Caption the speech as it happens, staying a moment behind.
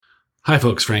Hi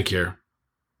folks, Frank here.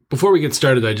 Before we get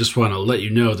started, I just want to let you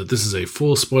know that this is a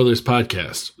full spoilers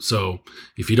podcast, so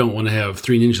if you don't want to have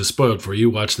Three Ninjas spoiled for you,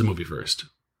 watch the movie first.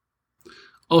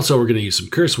 Also, we're going to use some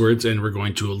curse words, and we're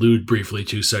going to allude briefly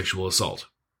to sexual assault.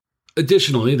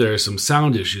 Additionally, there are some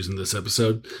sound issues in this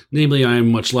episode, namely I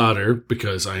am much louder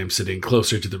because I am sitting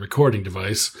closer to the recording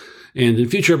device, and in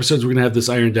future episodes we're going to have this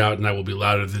ironed out and I will be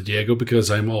louder than Diego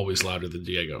because I'm always louder than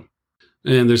Diego.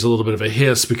 And there's a little bit of a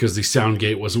hiss because the sound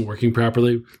gate wasn't working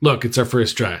properly. Look, it's our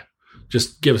first try.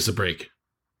 Just give us a break.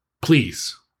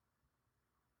 Please.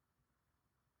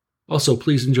 Also,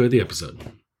 please enjoy the episode.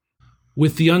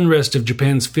 With the unrest of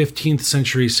Japan's 15th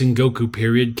century Sengoku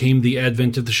period came the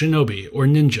advent of the shinobi, or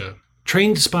ninja,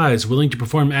 trained spies willing to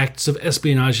perform acts of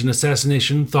espionage and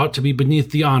assassination thought to be beneath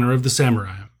the honor of the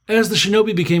samurai. As the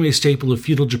shinobi became a staple of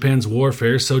feudal Japan's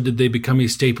warfare, so did they become a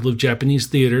staple of Japanese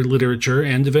theater, literature,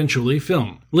 and eventually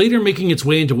film. Later making its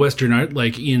way into Western art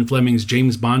like Ian Fleming's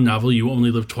James Bond novel You Only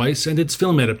Live Twice and its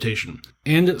film adaptation,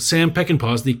 and Sam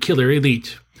Peckinpah's The Killer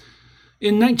Elite.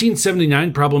 In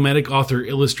 1979, problematic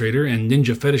author-illustrator and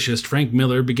ninja fetishist Frank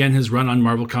Miller began his run on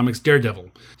Marvel Comics' Daredevil,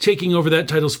 taking over that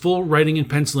title's full writing and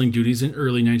penciling duties in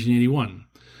early 1981.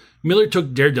 Miller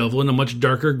took Daredevil in a much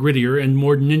darker, grittier, and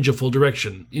more ninjaful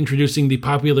direction, introducing the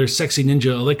popular sexy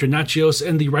ninja Elektra Nachios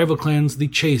and the rival clans The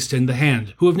Chaste and The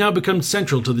Hand, who have now become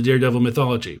central to the Daredevil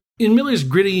mythology. In Miller's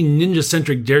gritty,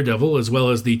 ninja-centric Daredevil, as well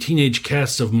as the teenage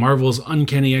casts of Marvel's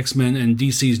Uncanny X-Men and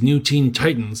DC's New Teen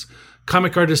Titans,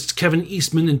 comic artists Kevin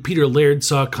Eastman and Peter Laird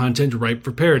saw content ripe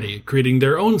for parody, creating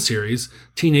their own series,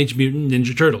 Teenage Mutant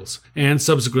Ninja Turtles, and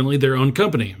subsequently their own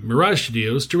company, Mirage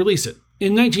Studios, to release it.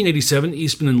 In 1987,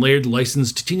 Eastman and Laird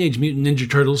licensed Teenage Mutant Ninja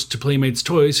Turtles to Playmates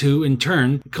Toys, who, in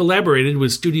turn, collaborated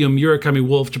with Studio Murakami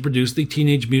Wolf to produce the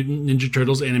Teenage Mutant Ninja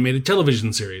Turtles animated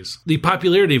television series, the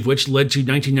popularity of which led to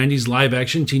 1990's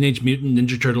live-action Teenage Mutant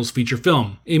Ninja Turtles feature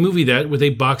film, a movie that, with a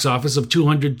box office of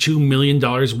 $202 million,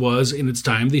 was, in its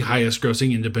time, the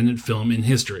highest-grossing independent film in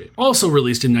history. Also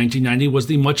released in 1990 was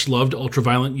the much-loved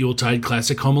ultra-violent Yuletide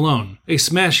classic Home Alone, a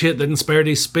smash hit that inspired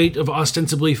a spate of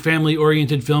ostensibly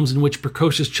family-oriented films in which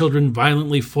precocious children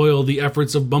violently foil the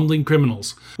efforts of bumbling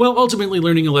criminals, while ultimately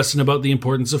learning a lesson about the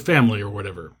importance of family or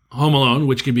whatever. Home Alone,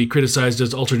 which could be criticized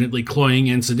as alternately cloying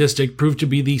and sadistic, proved to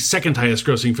be the second highest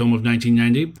grossing film of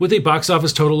 1990, with a box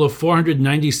office total of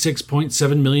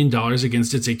 $496.7 million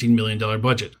against its $18 million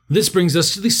budget. This brings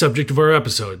us to the subject of our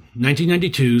episode,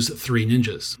 1992's Three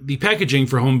Ninjas. The packaging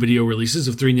for home video releases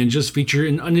of Three Ninjas feature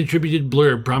an unattributed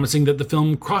blurb promising that the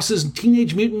film crosses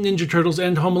Teenage Mutant Ninja Turtles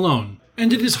and Home Alone.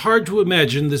 And it is hard to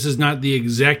imagine this is not the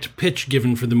exact pitch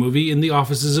given for the movie in the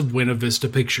offices of Buena Vista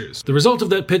Pictures. The result of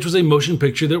that pitch was a motion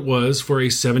picture that was, for a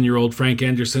 7-year-old Frank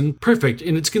Anderson, perfect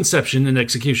in its conception and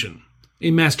execution. A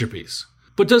masterpiece.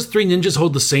 But does Three Ninjas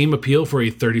hold the same appeal for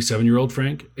a 37-year-old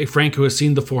Frank? A Frank who has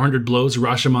seen The 400 Blows,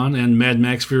 Rashomon, and Mad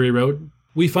Max Fury Road?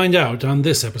 We find out on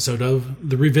this episode of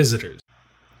The Revisitors.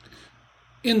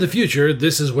 In the future,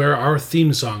 this is where our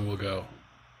theme song will go.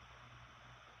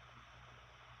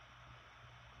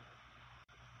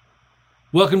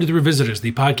 Welcome to The Revisitors,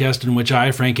 the podcast in which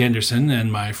I, Frank Anderson,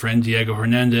 and my friend Diego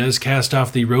Hernandez cast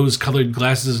off the rose-colored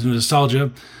glasses of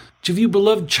nostalgia to view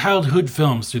beloved childhood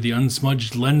films through the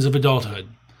unsmudged lens of adulthood.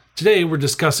 Today we're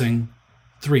discussing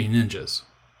Three Ninjas.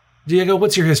 Diego,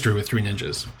 what's your history with Three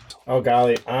Ninjas? Oh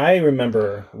golly, I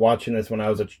remember watching this when I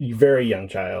was a very young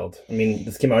child. I mean,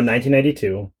 this came out in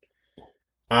 1992.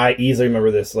 I easily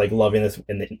remember this, loving this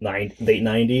in the late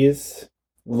 90s.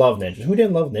 Love ninjas. Who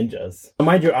didn't love ninjas?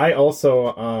 Mind you, I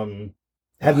also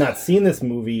have not seen this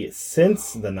movie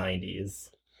since the 90s.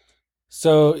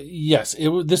 So, yes,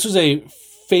 this was a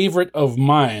favorite of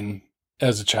mine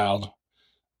as a child,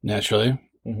 naturally.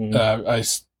 Mm-hmm. I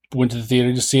went to the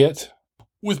theater to see it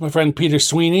with my friend Peter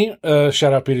Sweeney.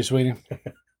 Shout out Peter Sweeney.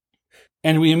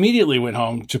 And we immediately went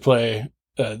home to play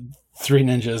Three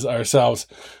Ninjas ourselves,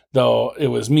 though it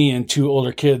was me and two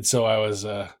older kids, so I was...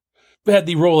 had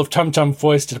the role of Tum Tum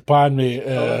foisted upon me,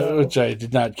 which I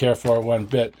did not care for one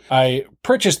bit. I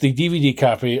purchased the DVD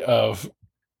copy of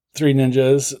Three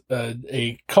Ninjas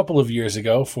a couple of years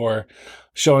ago for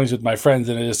showings with my friends,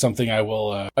 and it is something I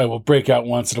will break out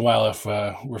once in a while if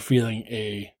we're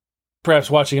feeling perhaps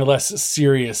watching a less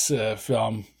serious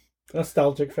film.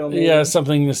 Nostalgic film? Maybe? Yeah,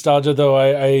 something nostalgia, though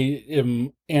I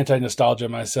am anti-nostalgia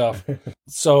myself.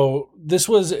 So this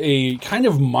was a kind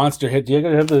of monster hit. Do you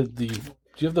have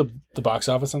Do you have the box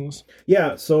office on this?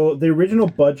 Yeah, so the original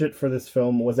budget for this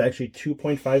film was actually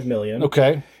 $2.5 million.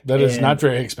 Okay, that is not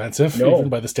very expensive, no. Even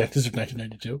by the standards of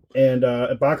 1992. And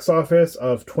a box office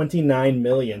of $29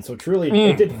 million, so truly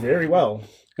it did very well.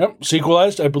 Yep,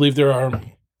 sequelized. I believe there are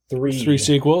three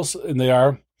sequels, and they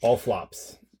are All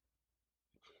flops.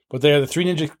 But they are the three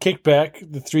ninja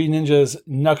kickback, the three ninjas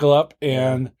knuckle up,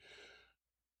 and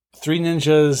three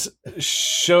ninjas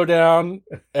showdown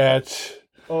at...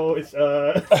 Oh, it's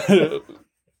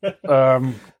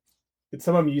it's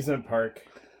some amusement park.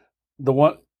 The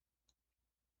one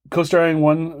co-starring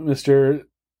one Mr.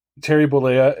 Terry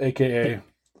Bollea, aka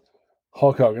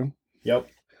Hulk Hogan. Yep.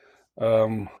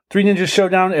 Three ninjas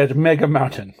showdown at Mega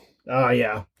Mountain.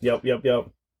 Yeah. Yep.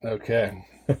 Okay.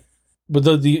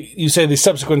 But you say the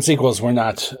subsequent sequels were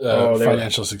not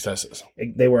financial successes.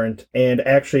 They weren't. And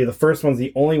actually, the first one's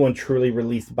the only one truly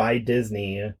released by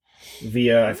Disney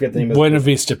via, I forget the name of Buena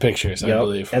Vista Pictures, I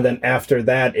believe. And then after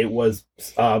that, it was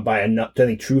by, I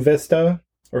think, True Vista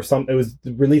or some. It was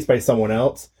released by someone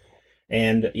else.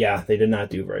 And yeah, they did not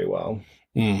do very well.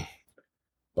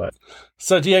 But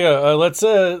so, Diego, let's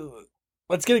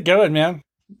get it going, man.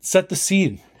 Set the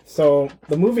scene. So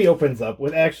the movie opens up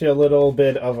with actually a little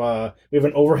bit of we have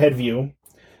an overhead view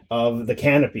of the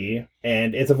canopy,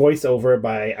 and it's a voiceover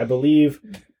by, I believe,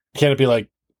 canopy like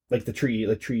the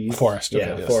trees, forest. Yeah,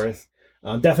 okay, yes. Forest.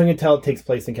 Definitely can tell it takes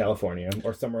place in California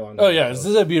or somewhere along. This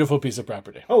is a beautiful piece of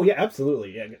property. Oh yeah,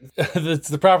 absolutely. Yeah, it's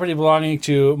the property belonging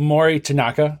to Mori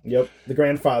Tanaka. Yep, the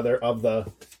grandfather of the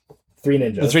three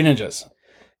ninjas. The three ninjas,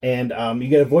 and you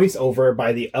get a voiceover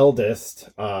by the eldest,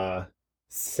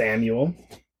 Samuel.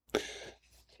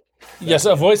 Yes, a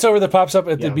voiceover that pops up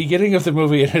at the beginning of the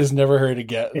movie and has never heard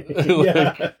again.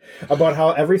 About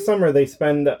how every summer they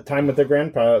spend time with their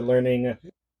grandpa learning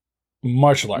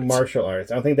martial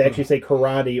arts. I don't think they actually say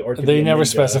karate or. They never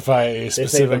specify a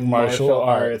specific martial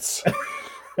arts.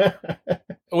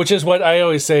 Which is what I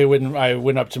always say when I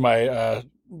went up to my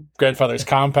grandfather's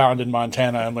compound in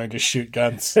Montana and learned to shoot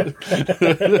guns.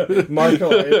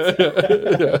 Martial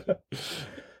arts.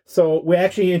 So we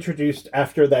actually introduced,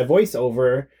 after that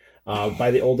voiceover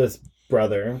by the oldest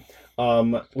brother,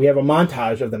 we have a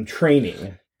montage of them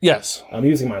training. Yes.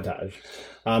 Music montage.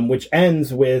 Which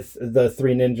ends with the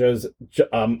three ninjas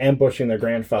ambushing their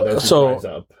grandfather as he drives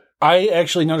up. I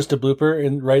actually noticed a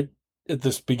blooper right at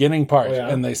this beginning part,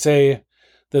 and they say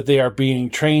that they are being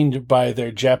trained by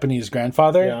their Japanese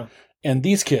grandfather, and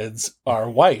these kids are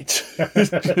white.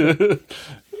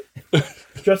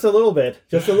 Just a little bit.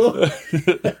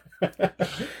 And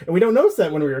we don't notice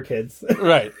that when we were kids.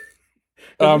 Right.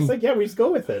 We just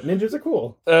go with it. Ninjas are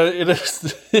cool. It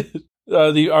is...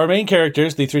 our main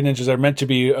characters, the three ninjas, are meant to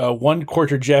be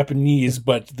 1/4 Japanese,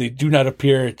 but they do not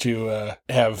appear to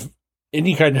have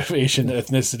any kind of Asian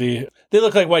ethnicity. They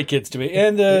look like white kids to me,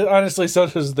 and honestly, so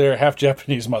does their half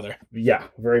Japanese mother. Yeah,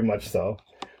 very much so.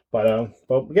 But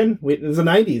again, it was the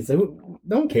 90s.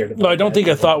 No one cared about I don't think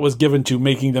a thought was given to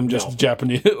making them just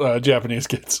Japanese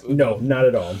kids. No, not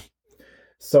at all.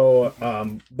 So,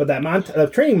 but that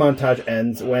training montage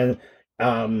ends when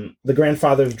the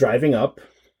grandfather's driving up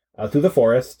through the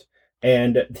forest,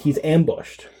 and he's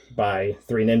ambushed by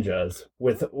three ninjas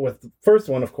with the first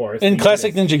one, of course, in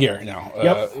classic ninja gear now.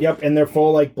 Yep, and they're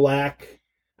full black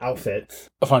outfits.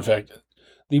 A fun fact: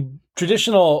 the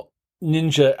traditional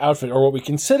ninja outfit, or what we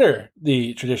consider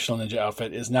the traditional ninja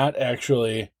outfit, is not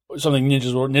actually something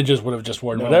ninjas would have just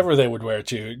worn. Whatever they would wear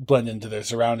to blend into their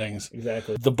surroundings.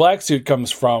 Exactly. The black suit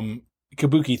comes from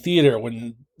kabuki theater,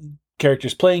 when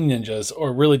characters playing ninjas,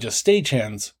 or really just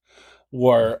stagehands,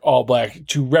 wore all black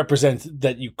to represent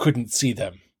that you couldn't see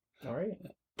them. All right.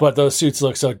 But those suits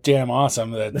look so damn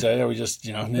awesome that we just,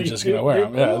 ninjas gonna wear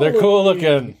them. Yeah, they're cool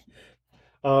looking.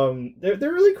 They're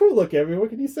really cool looking. I mean, what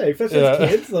can you say? Especially as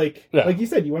kids, like you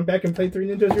said, you went back and played Three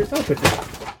Ninjas yourself with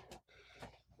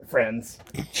your friends.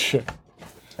 Sure.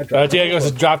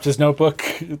 Diego's dropped his notebook.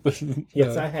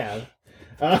 Yes, I have.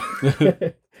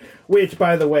 Which,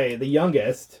 by the way, the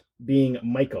youngest, being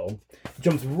Michael,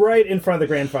 jumps right in front of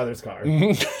the grandfather's car.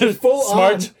 Just full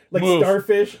Smart on, move.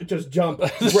 Starfish, just jump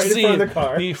right in front of the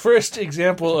car. The first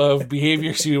example of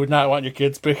behaviors you would not want your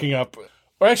kids picking up.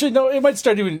 Or actually, no, it might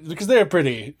start even, because they're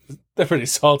pretty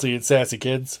salty and sassy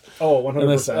kids. Oh,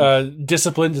 100%. And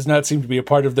discipline does not seem to be a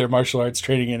part of their martial arts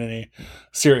training in any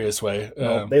serious way.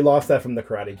 No, they lost that from the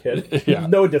Karate Kid. Yeah.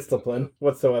 No discipline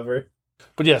whatsoever.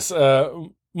 But yes,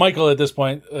 Michael at this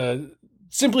point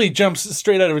simply jumps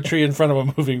straight out of a tree in front of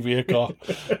a moving vehicle,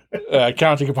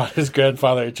 counting upon his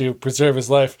grandfather to preserve his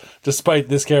life, despite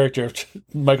this character of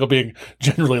Michael being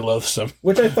generally loathsome.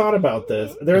 Which I thought about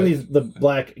this. They're in the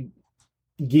black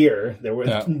gear. There was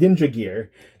ninja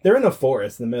gear. They're in a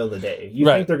forest in the middle of the day. You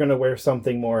think they're going to wear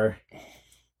something more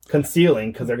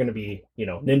concealing because they're going to be,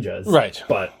 ninjas. Right.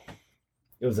 But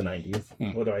it was the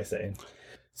 90s. What do I say?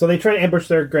 So they try to ambush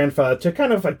their grandfather to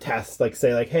kind of test,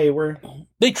 hey,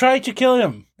 They try to kill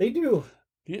him. They do.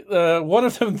 One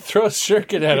of them throws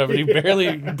shuriken at him, and he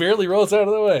barely rolls out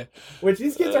of the way. Which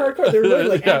these kids are hardcore. They're really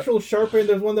like actual sharpened.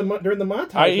 There's one during the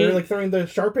montage. They're like throwing the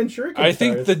sharpened shuriken. I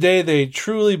think the day they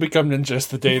truly become ninjas is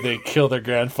the day they kill their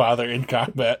grandfather in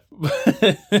combat.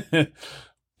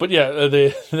 But yeah,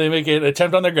 they make an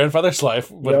attempt on their grandfather's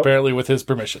life, but apparently with his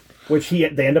permission. Which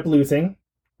they end up losing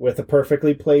with a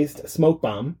perfectly placed smoke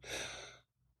bomb.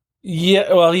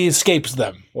 Yeah, well, he escapes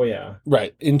them. Well, yeah.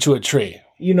 Right, into a tree.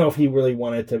 You know, if he really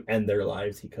wanted to end their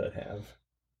lives, he could have.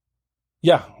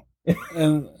 Yeah.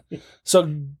 And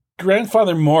so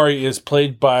Grandfather Mori is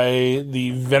played by the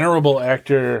venerable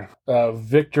actor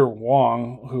Victor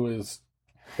Wong, who is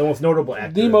the most notable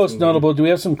actor. The most notable. Do we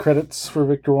have some credits for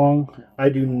Victor Wong? I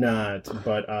do not,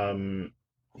 but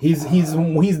he's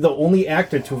the only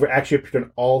actor to actually appear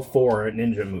in all 4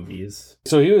 ninja movies.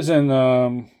 So he was in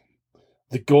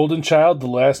The Golden Child, The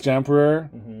Last Emperor,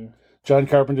 John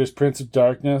Carpenter's Prince of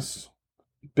Darkness,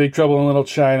 Big Trouble in Little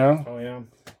China. Oh yeah.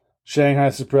 Shanghai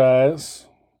Surprise,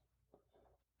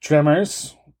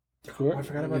 Tremors. Oh, I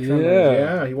forgot about Tremors.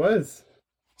 Yeah, he was.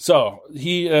 So,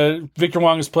 Victor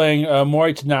Wong is playing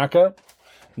Mori Tanaka,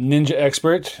 ninja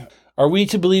expert. Are we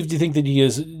to believe, do you think that he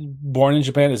is born in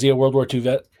Japan? Is he a World War II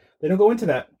vet? They don't go into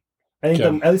that. I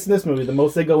think, at least in this movie, the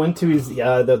most they go into is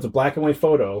there's a black and white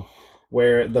photo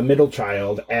where the middle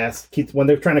child keeps, when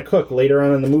they're trying to cook later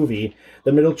on in the movie,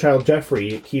 the middle child,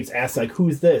 Jeffrey, keeps asking, like,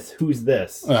 who's this? Who's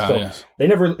this? So yes. They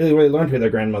never really learned who their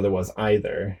grandmother was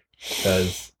either,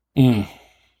 because...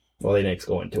 Well, they didn't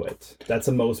go into it. That's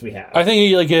the most we have. I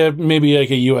think maybe a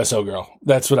USO girl.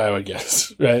 That's what I would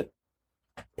guess, right?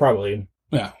 Probably.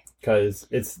 Yeah. Because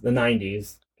it's the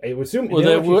 90s. I would assume.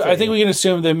 Well, I think we can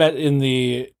assume they met in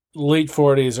the late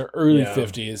 40s or early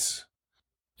 50s.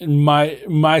 And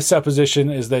my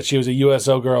supposition is that she was a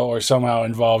USO girl or somehow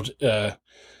involved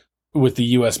with the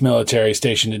U.S. military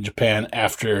stationed in Japan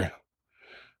after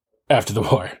the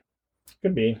war.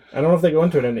 Could be. I don't know if they go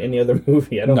into it in any other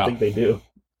movie. I don't think they do.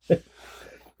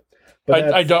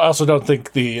 I also don't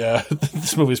think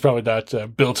this movie is probably not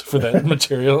built for that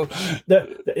material.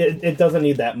 It doesn't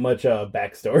need that much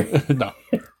backstory. No.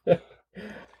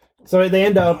 So they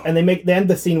end up, and they end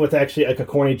the scene with actually like a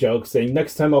corny joke saying,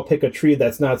 "Next time I'll pick a tree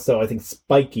that's not so, I think,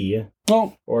 spiky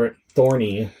or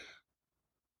thorny."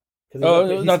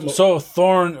 Not so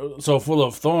so full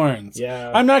of thorns.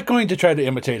 Yeah. I'm not going to try to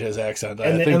imitate his accent.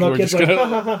 I think we're just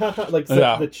gonna like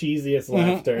the cheesiest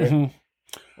laughter.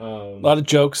 A lot of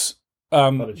jokes. A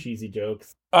lot of cheesy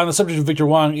jokes. On the subject of Victor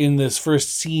Wong, in this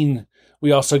first scene,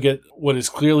 we also get what is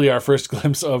clearly our first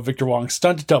glimpse of Victor Wong's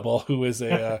stunt double, who is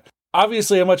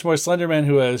obviously a much more slender man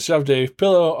who has shoved a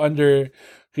pillow under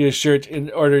his shirt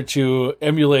in order to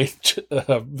emulate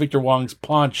Victor Wong's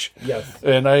paunch. Yes.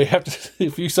 And I have to,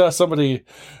 if you saw somebody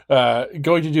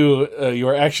going to do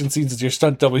your action scenes as your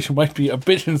stunt double, you might be a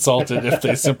bit insulted if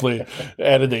they simply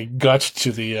added a gut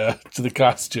to the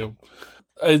costume.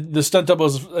 The stunt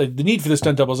doubles, the need for the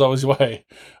stunt double is always why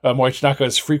Mori Tanaka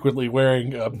is frequently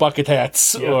wearing bucket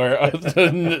hats or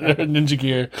ninja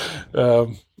gear.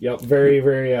 Very,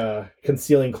 very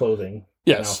concealing clothing.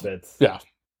 Yes. And outfits. Yeah.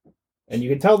 And you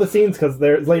can tell the scenes because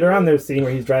later on there's a scene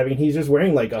where he's driving. He's just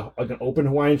wearing like an open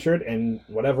Hawaiian shirt and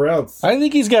whatever else. I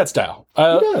think he's got style. He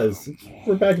does.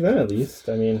 For back then, at least.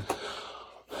 I mean,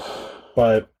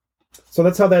 but so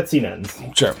that's how that scene ends.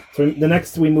 Sure. So the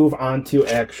next we move on to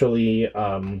actually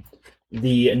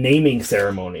the naming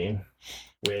ceremony.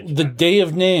 The Day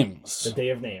of Names. The Day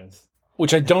of Names.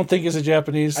 Which I don't think is a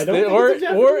Japanese thing.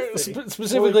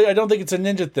 Specifically, I don't think it's a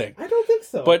ninja thing. I don't think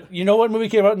so. But you know what movie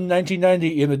came out in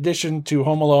 1990 in addition to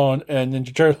Home Alone and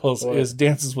Ninja Turtles is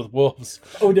Dances with Wolves.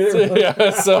 Oh, did it? Yeah,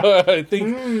 so I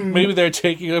think maybe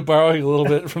they're borrowing a little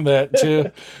bit from that too.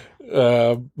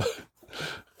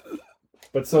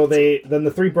 But so then the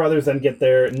 3 brothers then get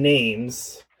their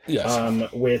names.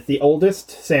 Yes. With the oldest,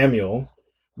 Samuel,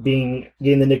 getting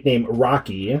the nickname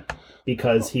Rocky.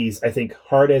 Because he's, I think,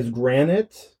 hard as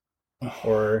granite,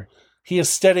 or... He is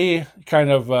steady, kind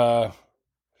of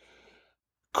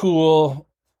cool-headed.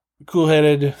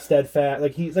 Steadfast.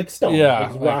 Like, he's like stone.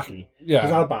 Yeah. He's Rocky. Yeah.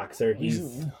 He's not a boxer.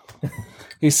 He's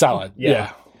solid.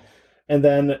 Yeah. And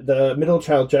then the middle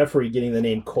child, Jeffrey, getting the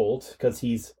name Colt, because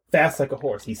he's fast like a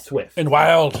horse. He's swift. And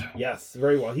wild. Yes,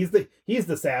 very well. He's the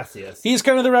sassiest. He's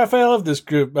kind of the Raphael of this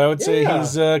group. I would say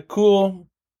he's cool,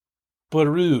 but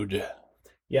rude.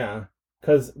 Yeah,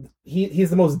 because he's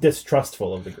the most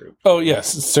distrustful of the group. Oh, yes,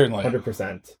 certainly.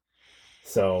 100%.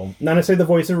 So, not necessarily the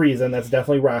voice of reason. That's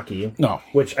definitely Rocky. No.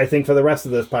 Which I think for the rest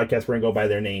of this podcast, we're going to go by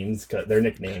their names, their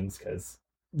nicknames, because...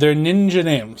 They're ninja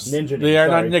names. They are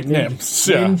not nicknames.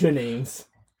 Ninja names.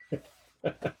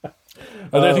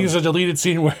 I think it's a deleted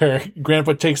scene where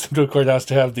Grandpa takes them to a courthouse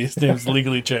to have these names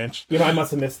legally changed. I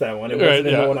must have missed that one. It wasn't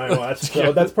in the one I watched,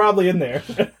 so that's probably in there.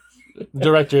 Jon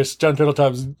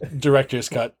Turteltaub's director's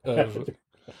cut.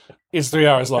 It's 3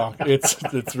 hours long.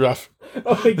 It's rough.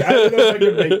 Oh my God,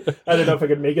 I don't know if I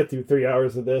could make it through 3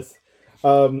 hours of this.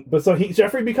 But so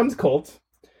Jeffrey becomes Colt,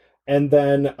 and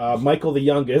then Michael, the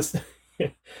youngest,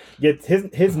 gets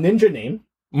his ninja name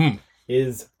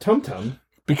is Tum Tum.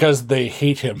 Because they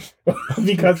hate him.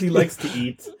 Because he likes to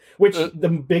eat. Which, the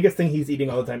biggest thing he's eating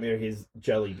all the time are his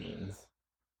jelly beans.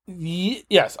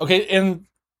 Yes, okay, and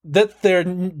that their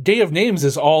day of names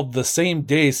is all the same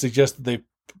day suggests that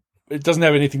it doesn't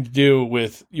have anything to do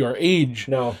with your age.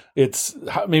 No. It's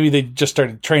maybe they just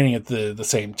started training at the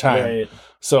same time. Right.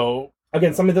 So...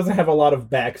 Again, something doesn't have a lot of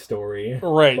backstory.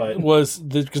 Right.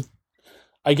 But...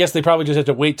 I guess they probably just had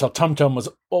to wait till Tum Tum was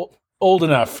old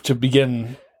enough to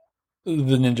begin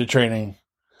the ninja training.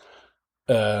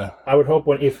 I would hope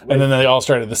and then they all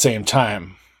started at the same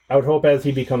time. I would hope as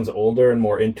he becomes older and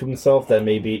more into himself that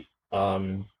maybe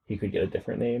he could get a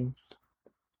different name.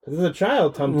 Because as a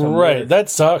child, Tum Tum. Right, that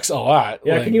sucks a lot.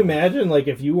 Yeah, can you imagine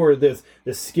if you were this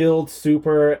skilled,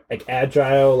 super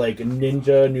agile,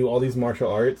 ninja, knew all these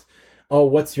martial arts? Oh,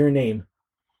 what's your name?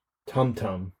 Tum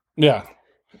Tum. Yeah.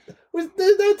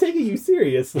 They're not taking you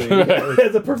seriously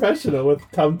as a professional with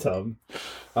Tum Tum.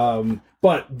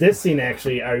 But this scene,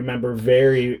 actually, I remember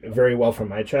very, very well from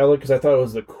my childhood because I thought it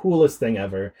was the coolest thing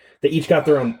ever. They each got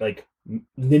their own,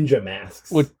 ninja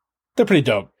masks. They're pretty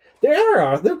dope.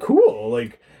 They're cool.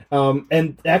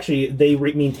 And actually, they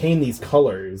maintain these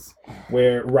colors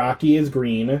where Rocky is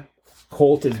green,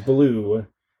 Colt is blue,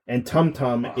 and Tum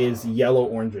Tum is yellow,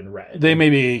 orange, and red. They may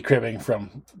be cribbing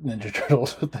from Ninja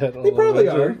Turtles with that. They probably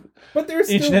are. But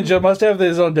each ninja must have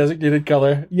his own designated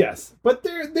color. Yes, but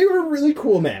they were a really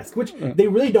cool mask, which they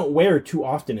really don't wear too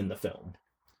often in the film.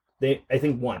 I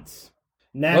think once.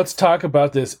 Next, let's talk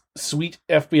about this sweet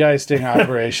FBI sting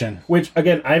operation. Which,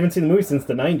 again, I haven't seen the movie since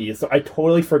the 90s, so I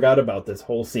totally forgot about this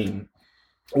whole scene.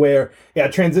 Where,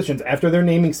 it transitions. After their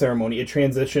naming ceremony, it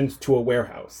transitions to a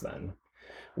warehouse then.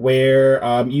 Where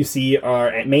you see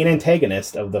our main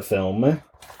antagonist of the film,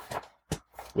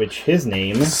 which his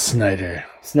name... Snyder.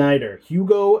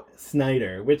 Hugo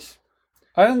Snyder, which...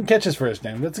 I didn't catch his first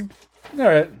name. That's all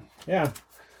right. Yeah.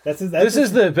 This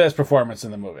is the best performance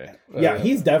in the movie. Yeah,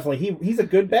 he's definitely... He's a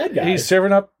good bad guy. He's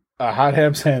serving up a hot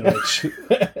ham sandwich.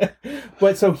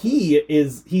 But so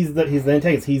he's the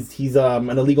antagonist. He's an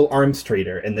illegal arms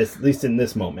trader, at least in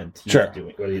this moment.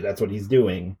 That's what he's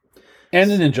doing.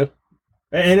 And a ninja.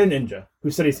 And a ninja who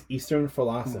studies Eastern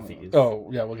philosophies. Oh,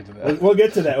 yeah, we'll get to that. We'll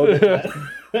get to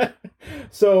that.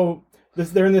 So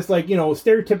they're in this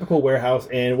stereotypical warehouse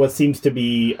in what seems to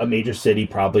be a major city,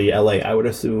 probably LA, I would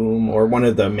assume, or one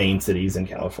of the main cities in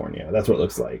California. That's what it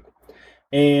looks like.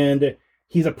 And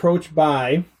he's approached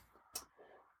by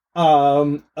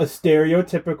a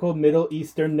stereotypical Middle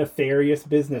Eastern nefarious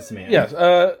businessman. Yes,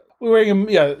 wearing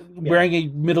a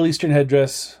Middle Eastern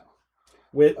headdress.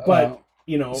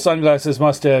 Sunglasses,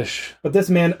 mustache. But this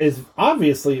man is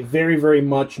obviously very, very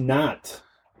much not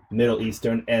Middle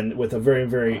Eastern and with a very,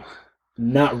 very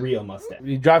not real mustache.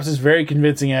 He drops his very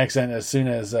convincing accent as soon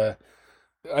as...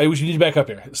 we need to back up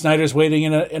here. Snyder's waiting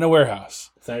in a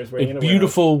warehouse. A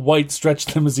beautiful white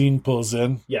stretch limousine pulls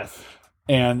in. Yes.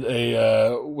 And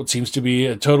what seems to be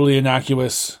a totally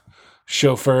innocuous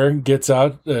chauffeur gets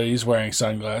out. He's wearing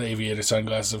aviator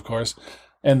sunglasses, of course.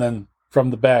 And then from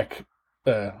the back...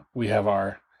 we have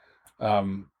our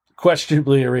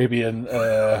questionably Arabian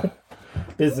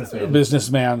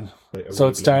businessman. So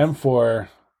it's time for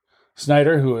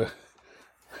Snyder, who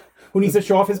needs to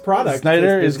show off his product.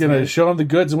 Snyder is going to show him the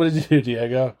goods. And what did you do,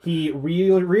 Diego? He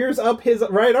rears up his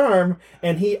right arm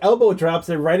and he elbow drops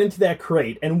it right into that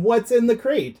crate. And what's in the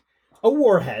crate? A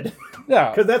warhead. Yeah,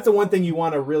 because that's the one thing you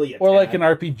want to really attack. Or like an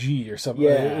RPG or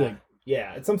something.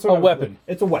 Yeah, it's some sort of weapon.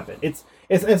 It's a weapon. It's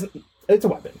a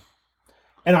weapon.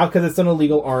 And because it's an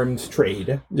illegal arms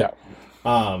trade. Yeah.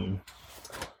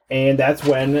 And that's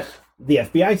when the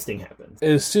FBI sting happens.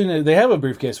 As soon as they have a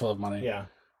briefcase full of money. Yeah.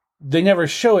 They never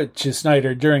show it to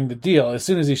Snyder during the deal. As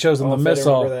soon as he shows them the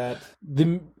missile,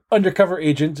 the undercover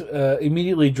agent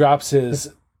immediately drops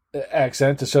his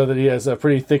accent to show that he has a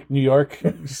pretty thick New York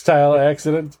style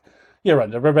accent. You're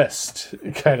under arrest,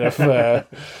 kind of.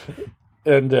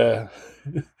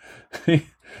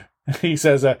 He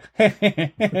says,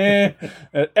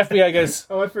 FBI guys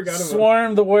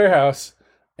swarm the warehouse.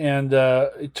 And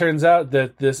it turns out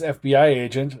that this FBI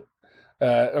agent,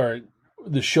 or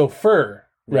the chauffeur,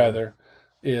 rather,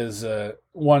 is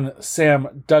one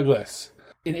Sam Douglas.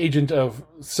 an agent of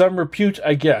some repute,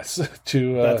 I guess.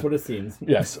 That's what it seems.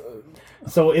 Yes.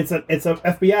 So it's a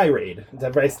FBI raid. It's a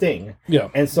FBI sting. Yeah.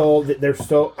 And so they're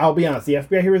so. I'll be honest. The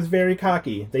FBI here is very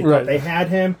cocky. They thought they had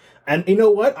him, and you know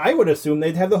what? I would assume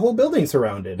they'd have the whole building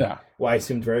surrounded. Yeah. Well, I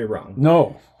assumed very wrong.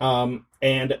 No.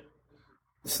 And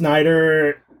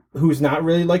Snyder, who's not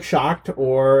really like shocked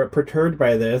or perturbed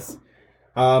by this,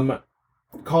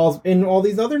 calls in all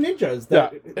these other ninjas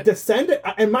that descend,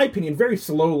 in my opinion, very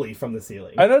slowly from the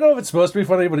ceiling. I don't know if it's supposed to be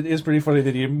funny, but it is pretty funny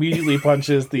that he immediately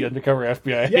punches the undercover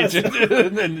FBI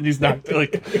agent and he's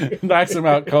knocks him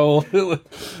out cold.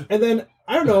 And then,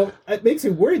 I don't know, it makes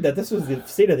me worried that this was the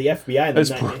state of the FBI. In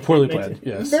it's poorly planned,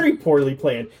 yes. Very poorly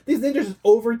planned. These ninjas just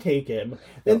overtake him.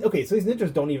 Then, okay, so these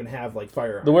ninjas don't even have, like,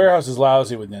 firearms. The warehouse is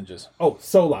lousy with ninjas. Oh,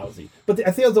 so lousy. But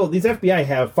I feel as though these FBI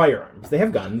have firearms. They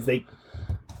have guns.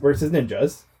 Versus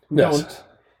ninjas who don't.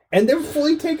 And they're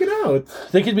fully taken out.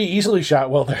 They can be easily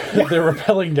shot while they're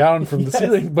rappelling down from the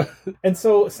ceiling. But and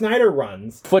so Snyder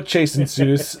runs. Foot chase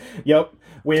ensues. Yep.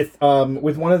 With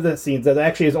one of the scenes that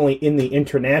actually is only in the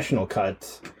international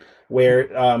cut, where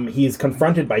he's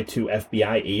confronted by two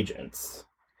FBI agents,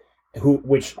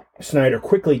 which Snyder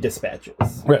quickly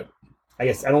dispatches. Right. I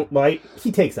guess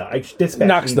he takes out.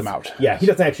 Knocks them out. Yeah, he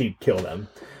doesn't actually kill them,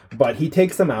 but he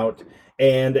takes them out.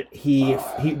 And he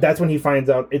that's when he finds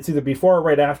out, it's either before or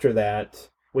right after that,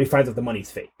 when he finds out the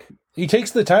money's fake. He takes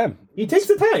the time.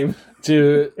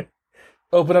 To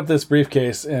open up this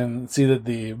briefcase and see that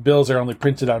the bills are only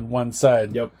printed on one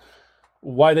side. Yep.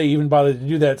 Why they even bothered to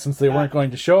do that, since they weren't going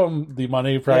to show him the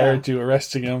money prior to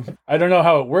arresting him. I don't know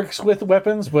how it works with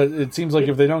weapons, but it seems like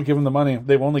if they don't give him the money,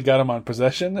 they've only got him on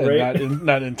possession and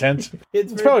not intent.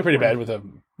 It's probably pretty bad with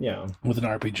him. Yeah. With an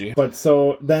RPG. But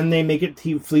so then they make it,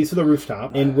 he flees to the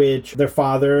rooftop, in which their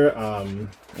father,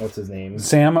 what's his name?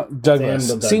 Sam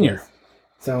Douglas Sr.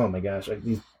 Oh my gosh,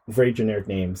 these very generic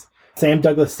names. Sam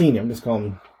Douglas Sr., I'm just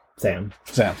calling him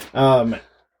Sam.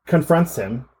 Confronts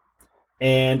him.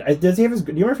 And do you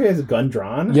remember if he has a gun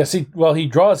drawn? Yes, he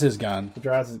draws his gun. He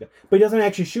draws his gun. But he doesn't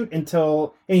actually shoot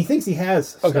until, and he thinks he has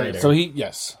Snyder. Okay, so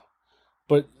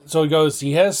he goes,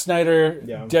 he has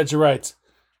Snyder, dead to rights.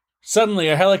 Suddenly,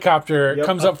 a helicopter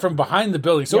comes up from behind the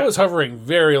building, so it was hovering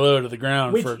very low to the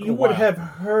ground. Which for a you while. would have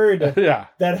heard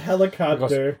that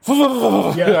helicopter.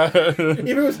 If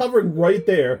it was hovering right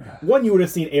there, one, you would have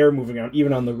seen air moving around,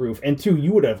 even on the roof, and two,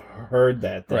 you would have heard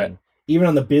that thing. Right. Even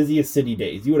on the busiest city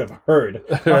days, you would have heard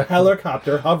a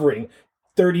helicopter hovering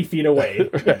 30 feet away.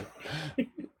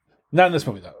 Not in this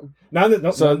movie, though. Not in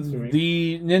this movie.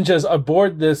 The ninjas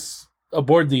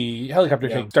aboard the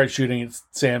helicopter start shooting. It's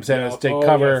Sam has to take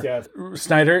cover. Yes.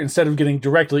 Snyder, instead of getting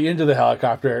directly into the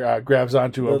helicopter, grabs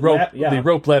onto a rope, the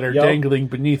rope ladder dangling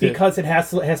beneath it. Because it has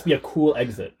to be a cool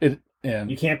exit.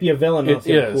 You can't be a villain unless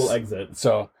you have a cool exit.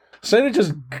 So Snyder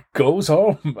just goes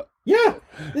home. Yeah.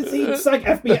 It's like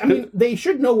FBI. I mean, they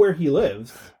should know where he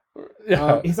lives.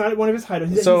 He's not at one of his hideouts.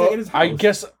 He's at his house. I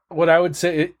guess what I would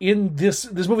say, in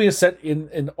this movie is set in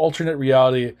an alternate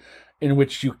reality in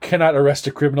which you cannot arrest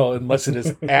a criminal unless it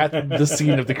is at the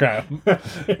scene of the crime.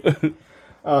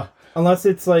 Unless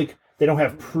it's like they don't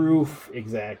have proof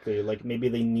exactly. Like maybe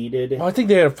they needed. Well, I think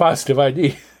they had a positive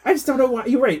ID. I just don't know why.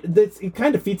 You're right. It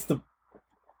kind of defeats the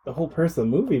whole purpose of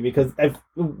the movie, because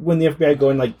when the FBI go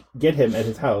and like get him at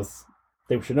his house,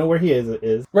 they should know where he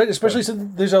is. Right, especially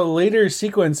since there's a later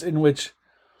sequence in which,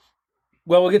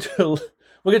 well, we'll get to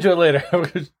it later.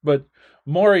 But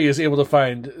Maury is able to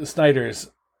find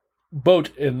Snyder's boat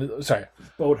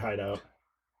hideout.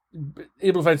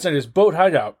 Able to find Snyder's boat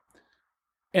hideout,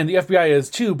 and the FBI is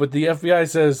too. But the FBI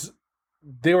says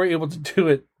they were able to do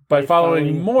it by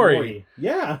following Maury.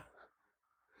 Yeah.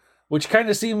 Which kind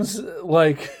of seems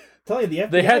like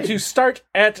they had to start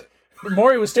at...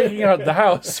 Maury was taking out the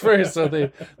house first, so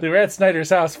they were at Snyder's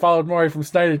house, followed Maury from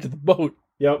Snyder to the boat.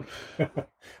 Yep.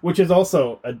 Which is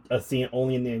also a scene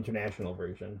only in the international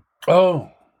version.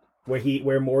 Oh.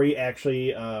 Where Maury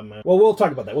actually... we'll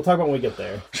talk about that. We'll talk about when we get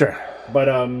there. Sure. But,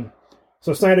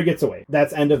 so Snyder gets away.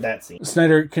 That's end of that scene.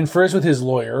 Snyder confers with his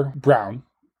lawyer, Brown.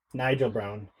 Nigel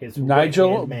Brown.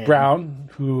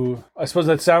 Who, I suppose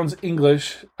that sounds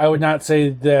English. I would not say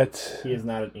that he is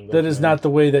not an English. That is not the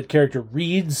way that character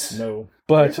reads. No.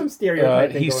 But there's some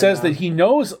stereotyping he says that he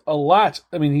knows a lot.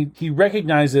 I mean, he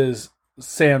recognizes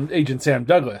Agent Sam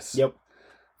Douglas. Yep.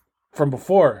 From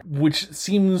before, which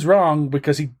seems wrong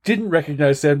because he didn't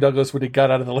recognize Sam Douglas when he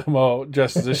got out of the limo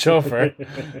just as a chauffeur.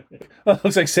 Well, it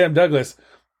looks like Sam Douglas.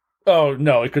 Oh,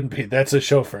 no, it couldn't be. That's a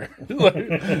chauffeur.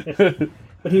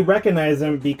 But he recognized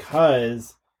him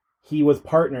because he was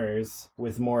partners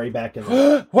with Maury back in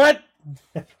the... What?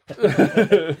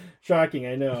 Shocking,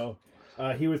 I know.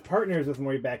 He was partners with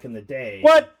Mori back in the day.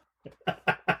 What?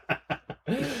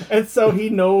 And so he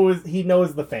knows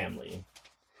the family.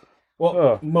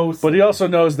 Well, most. But he also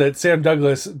knows that Sam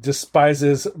Douglas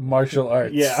despises martial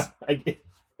arts. Yeah.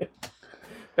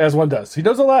 As one does. He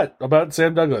knows a lot about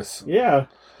Sam Douglas. Yeah.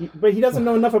 But he doesn't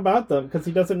know enough about them because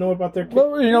he doesn't know about their kids.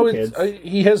 Well,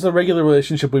 he has the regular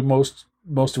relationship we most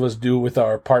of us do with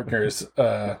our partners,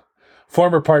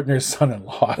 former partner's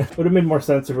son-in-law. It would have made more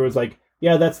sense if it was like,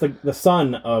 yeah, that's the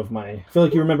son of my... I feel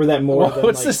like you remember that more than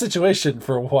what's the situation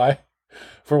for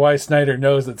why Snyder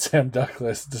knows that Sam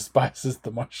Douglas despises the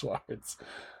martial arts?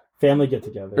 Family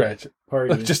get-together. Right.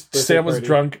 Party. Just Sam was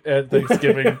drunk at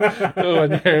Thanksgiving one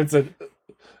year and said...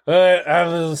 I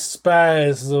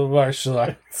despise the martial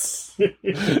arts.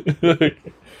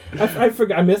 I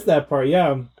forgot. I missed that part.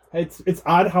 Yeah, it's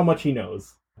odd how much he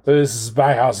knows. This is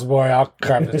my house, boy. I'll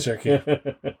carve the turkey.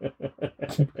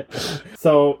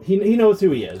 So he knows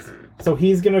who he is. So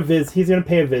he's gonna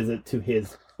pay a visit to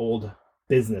his old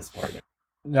business partner.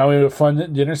 Now we have a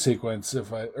fun dinner sequence.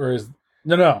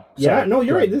 No. Yeah, no,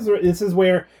 you're right. This is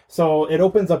where. So it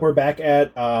opens up. We're back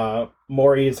at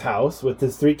Maury's house with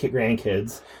his 3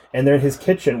 grandkids, and they're in his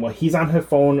kitchen. Well, he's on his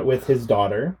phone with his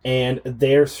daughter, and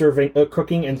they're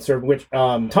cooking and serving. Which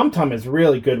Tum Tum is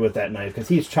really good with that knife because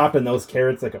he's chopping those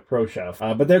carrots like a pro chef.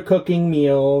 But they're cooking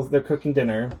meals. They're cooking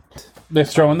dinner. They're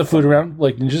throwing the food around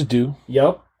like ninjas do.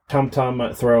 Yep. Tum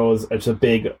Tum throws just a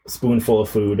big spoonful of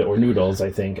food, or noodles,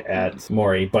 I think, at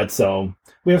Maury. But so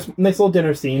we have a nice little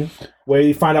dinner scene where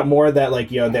you find out more that, like,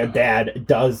 their dad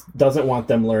doesn't want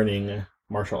them learning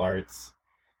martial arts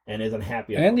and is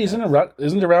unhappy. And he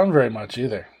isn't around very much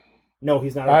either. No,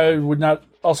 he's not. I would not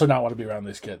want to be around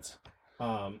these kids.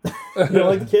 You don't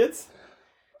like the kids?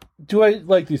 Do I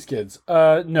like these kids?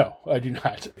 No, I do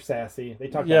not. They're sassy. They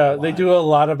talk. Yeah, they do a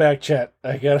lot of back chat.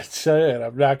 I gotta tell you, and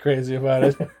I'm not crazy about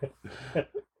it.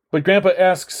 But Grandpa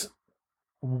asks,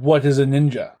 "What is a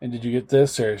ninja?" And did you get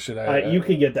this, or should I? You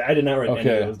can get that. I did not write any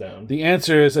of those down. The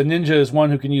answer is: a ninja is one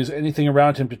who can use anything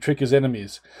around him to trick his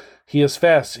enemies. He is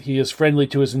fast. He is friendly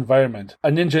to his environment.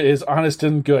 A ninja is honest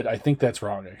and good. I think that's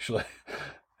wrong, actually.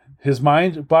 His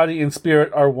mind, body, and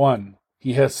spirit are one.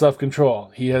 He has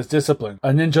self-control. He has discipline. A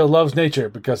ninja loves nature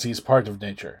because he's part of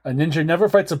nature. A ninja never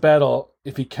fights a battle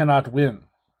if he cannot win.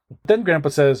 Then Grandpa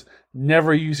says,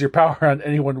 never use your power on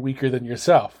anyone weaker than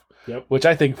yourself. Yep. Which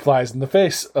I think flies in the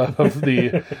face of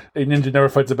a ninja never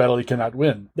fights a battle he cannot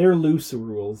win. They're loose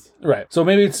rules. Right. So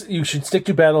maybe you should stick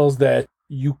to battles that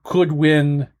you could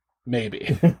win,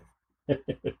 maybe.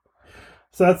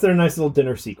 So that's their nice little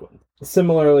dinner sequence.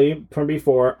 Similarly, from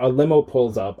before, a limo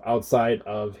pulls up outside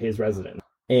of his residence.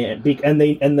 And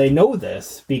they know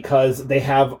this because they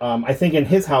have, I think in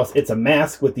his house, it's a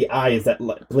mask with the eyes that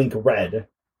blink red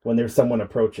when there's someone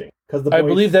approaching. I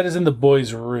believe that is in the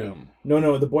boys' room.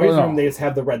 No, the boys' room, they just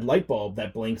have the red light bulb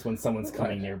that blinks when someone's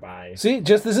coming nearby. See,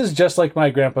 this is just like my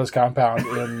grandpa's compound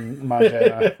in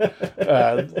Montana.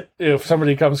 If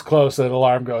somebody comes close, an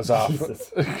alarm goes off.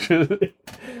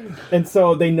 And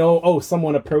so they know,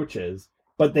 someone approaches.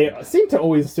 But they seem to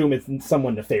always assume it's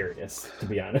someone nefarious, to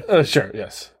be honest. Sure,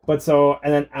 yes. But so,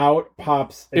 and then out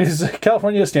pops... Is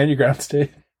California a stand-your-ground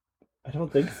state? I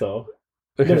don't think so.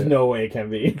 There's no way it can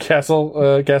be.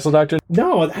 Castle doctrine?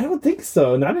 No, I don't think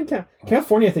so. Not in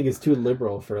California. I think is too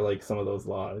liberal for like some of those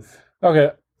laws.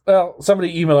 Okay. Well,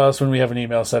 somebody email us when we have an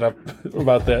email set up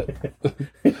about that.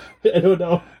 I don't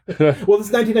know. Well, this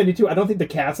is 1992. I don't think the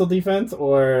castle defense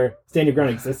or stand your ground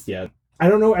exists yet. I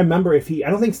don't know. I remember I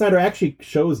don't think Snyder actually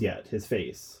shows yet his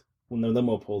face when the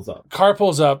limo pulls up. Car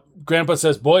pulls up. Grandpa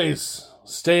says, "Boys,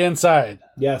 stay inside."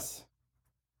 Yes.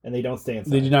 And they don't stay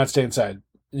inside. They do not stay inside.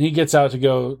 He gets out to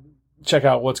go check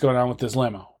out what's going on with this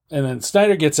limo. And then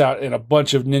Snyder gets out, and a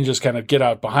bunch of ninjas kind of get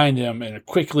out behind him and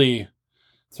quickly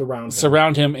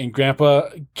surround him, and Grandpa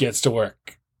gets to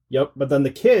work. Yep, but then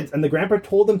the kids, and the grandpa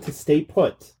told them to stay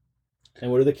put.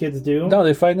 And what do the kids do? No,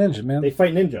 they fight ninjas, man. They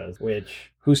fight ninjas,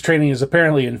 whose training is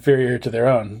apparently inferior to their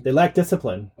own. They lack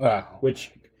discipline,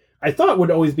 which I thought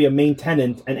would always be a main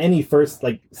tenet, and any first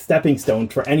stepping stone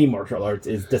for any martial arts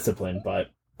is discipline, but...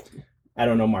 I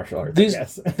don't know martial arts, I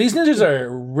guess. These ninjas are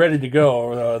ready to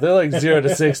go, though. They're like 0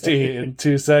 to 60 in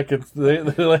 2 seconds.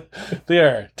 They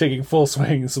are taking full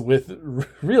swings with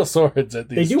real swords at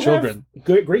these children. They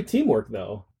do have great teamwork,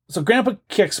 though. So Grandpa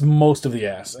kicks most of the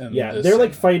ass. They're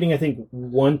fighting, I think,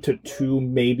 1 to 2,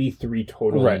 maybe 3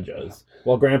 total ninjas,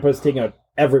 while Grandpa's taking out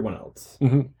everyone else.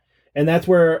 Mm-hmm. And that's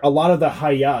where a lot of the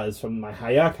hayas from my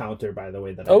haya counter, by the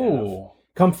way, that I have,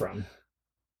 come from.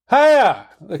 Haya!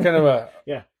 They're kind of a...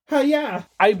 Yeah. Yeah.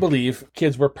 I believe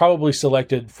kids were probably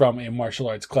selected from a martial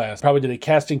arts class. Probably did a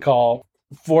casting call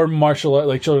for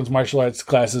children's martial arts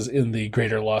classes in the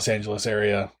greater Los Angeles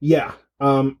area. Yeah.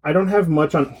 I don't have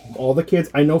much on all the kids.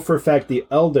 I know for a fact the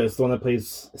eldest, the one that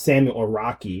plays Samuel or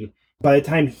Rocky, by the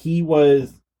time he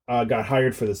got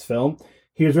hired for this film,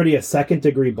 he was already a second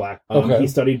degree black. He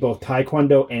studied both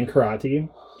Taekwondo and karate.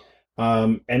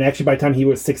 And actually by the time he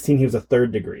was 16, he was a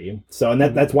third degree. So, and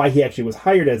that's why he actually was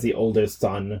hired as the oldest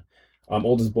son.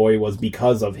 Oldest boy was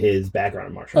because of his background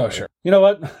in martial arts. Oh, sure. You know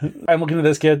what? I'm looking at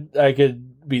this kid. I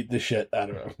could beat the shit out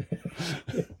of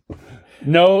him.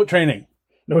 No training.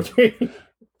 No training.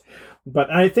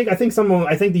 But I think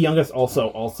the youngest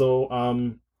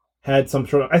also had some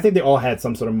sort of. I think they all had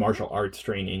some sort of martial arts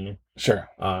training. Sure.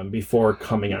 Before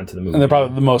coming onto the movie, and they're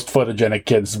probably the most photogenic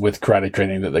kids with karate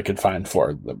training that they could find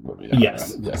for the movie.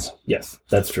 Yes,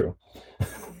 that's true.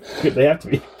 They have to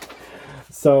be.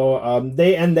 So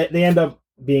they end up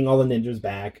being all the ninjas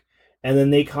back, and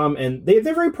then they come and they're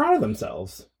very proud of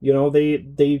themselves. You know,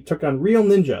 they took on real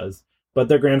ninjas, but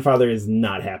their grandfather is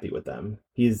not happy with them.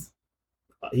 He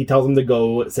tells them to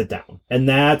go sit down, and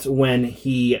that's when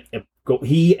he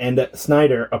and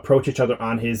Snyder approach each other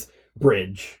on his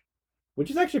bridge,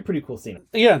 which is actually a pretty cool scene.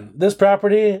 Again, this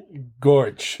property,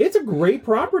 gorge. It's a great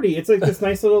property. It's like this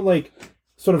nice little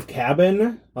sort of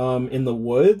cabin in the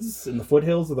woods, in the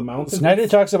foothills of the mountains. Snyder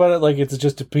talks about it like it's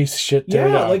just a piece of shit.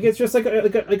 Yeah, like it's just like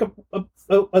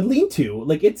a lean-to.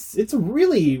 Like it's a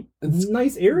really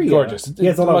nice area. Gorgeous.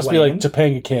 It must be like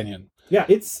Topanga Canyon. Yeah,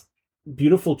 it's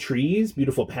beautiful trees,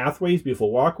 beautiful pathways,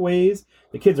 beautiful walkways.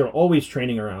 The kids are always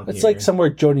training around. It's like somewhere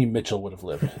Joni Mitchell would have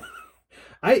lived.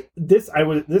 This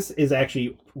is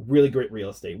actually really great real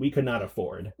estate. We could not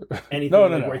afford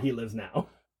anything where he lives now.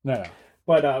 No.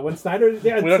 But when Snyder, we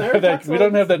don't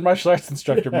have that martial arts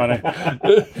instructor money.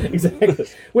 Exactly,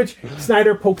 which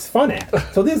Snyder pokes fun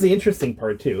at. So this is the interesting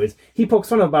part too: is he pokes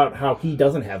fun about how he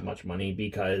doesn't have much money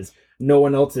because no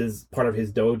one else is part of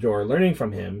his dojo or learning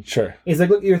from him. Sure. He's like,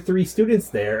 look, you're 3 students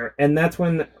there, and that's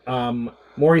when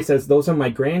Maury says, "Those are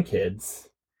my grandkids."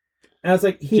 And I was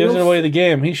like, he gives away the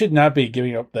game. He should not be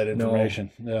giving up that information.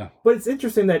 No. Yeah. But it's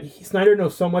interesting that Snyder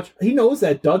knows so much. He knows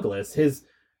that Douglas, his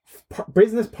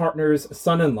business partner's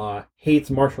son-in-law, hates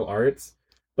martial arts,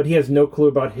 but he has no clue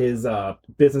about his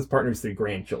business partner's 3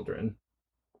 grandchildren.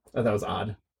 I thought that was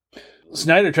odd.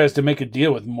 Snyder tries to make a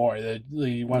deal with Maury that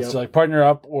he wants to partner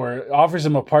up, or offers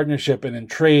him a partnership, and in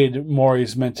trade,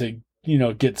 Maury's meant to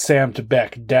get Sam to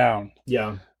back down.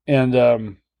 Yeah,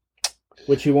 and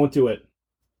which he won't do it.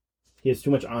 He has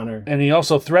too much honor, and he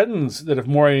also threatens that if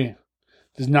Maury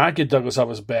does not get Douglas off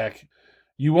his back,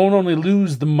 you won't only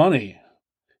lose the money.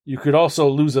 You could also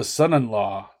lose a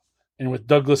son-in-law, and with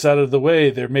Douglas out of the way,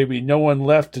 there may be no one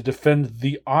left to defend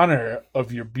the honor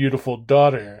of your beautiful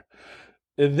daughter.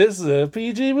 And this is a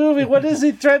PG movie. What is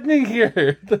he threatening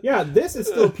here? Yeah, this is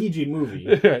still a PG movie.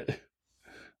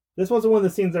 This wasn't one of the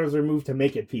scenes that was removed to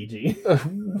make it PG.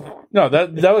 No,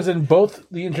 that was in both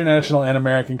the international and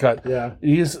American cut. Yeah,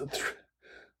 he's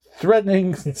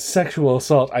threatening sexual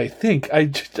assault. I think I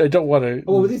don't want to.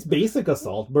 Oh, this basic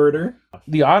assault, murder.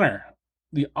 The honor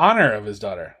of his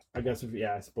daughter. I guess,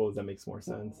 I suppose that makes more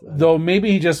sense. Though maybe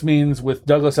he just means with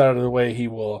Douglas out of the way, he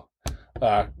will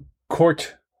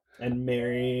court and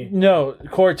marry. No,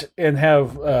 court and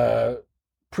have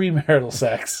premarital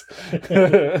sex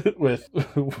with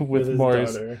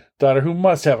Maury's daughter, who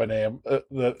must have a name.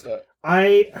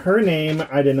 Her name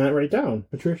I did not write down.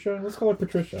 Patricia. Let's call her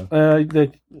Patricia.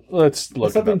 Let's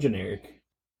look. Something generic.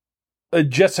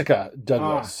 Jessica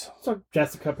Douglas. So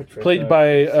Jessica Patricia. Played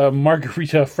by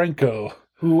Margarita Franco.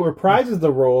 Who reprises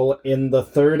the role in the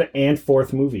 3rd and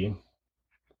 4th movie.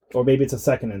 Or maybe it's a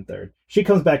 2nd and 3rd. She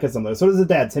comes back as something. So does the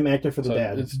dad. Same actor for the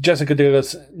dad. It's Jessica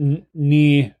Douglas,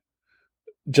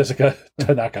 Jessica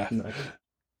Tanaka.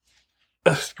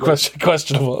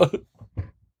 Questionable.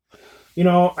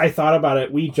 I thought about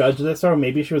it. We judged this, or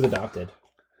maybe she was adopted.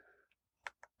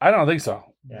 I don't think so.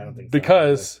 Yeah, I don't think so.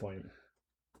 Because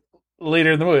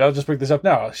later in the movie, I'll just bring this up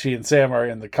now. She and Sam are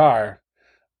in the car,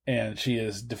 and she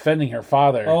is defending her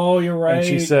father. Oh, you're right. And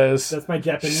she says, "That's my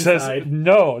Japanese side."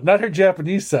 No, not her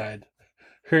Japanese side.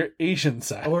 Her Asian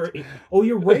side. Oh,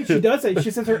 you're right. She does say.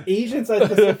 She says her Asian side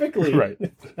specifically. Right.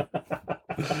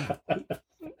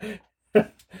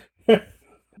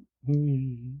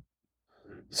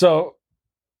 So,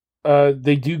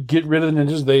 they do get rid of the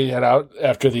ninjas. They head out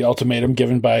after the ultimatum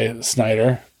given by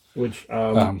Snyder. Which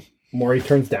Maury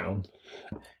turns down.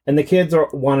 And the kids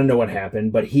want to know what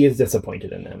happened, but he is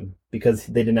disappointed in them because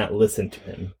they did not listen to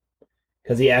him.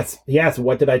 Because he asked,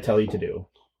 "What did I tell you to do?"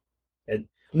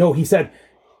 No, he said,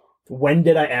 "When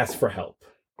did I ask for help?"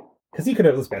 Because he could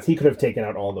have taken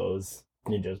out all those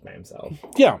ninjas by himself.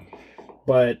 Yeah.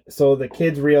 But so the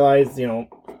kids realize,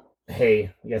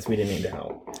 hey, I guess we didn't need to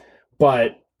help.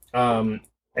 But I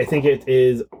think it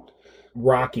is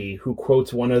Rocky who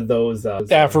quotes one of those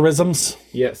aphorisms.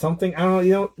 Yeah, something. I don't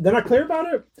know. They're not clear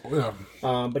about it. Yeah.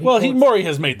 But Mori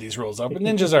has made these rules up. But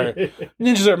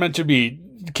ninjas are meant to be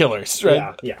killers,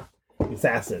 right? Yeah.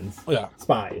 Assassins. Yeah.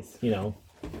 Spies.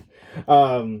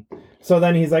 So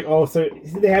then he's like, oh, so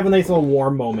they have a nice little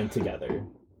warm moment together.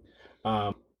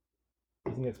 I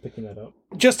think that's picking that up.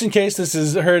 Just in case this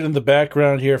is heard in the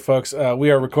background here, folks, we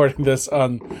are recording this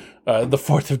on the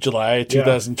 4th of July,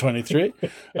 2023.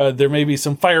 There may be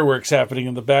some fireworks happening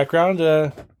in the background.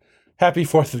 Happy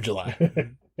 4th of July.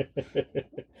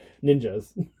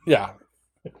 Ninjas. Yeah.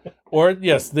 Or,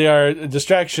 yes, they are a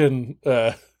distraction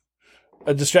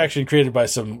created by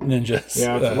some ninjas.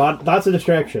 Yeah, lots of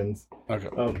distractions. Okay.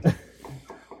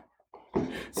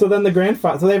 So then the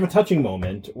grandfather... So they have a touching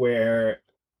moment where...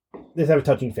 They have a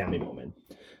touching family moment.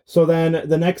 So then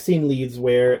the next scene leads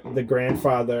where the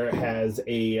grandfather has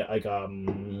a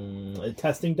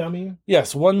testing dummy.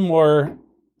 Yes, one more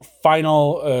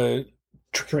final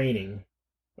training,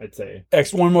 I'd say.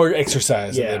 One more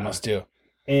exercise that they must do.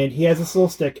 And he has this little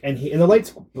stick, and the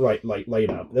lights light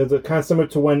up. There's a kind of similar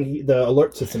to the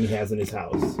alert system he has in his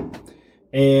house.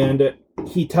 And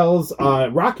he tells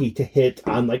Rocky to hit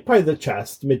on probably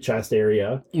the mid-chest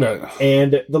area,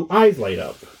 and the eyes light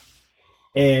up.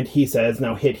 And he says,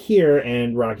 now hit here,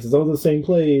 and Rocky says, oh, the same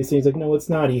place. And he's like, no, it's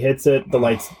not. He hits it, the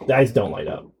eyes don't light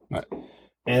up. Right.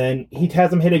 And then he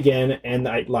has him hit again, and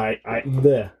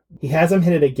he has him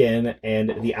hit it again,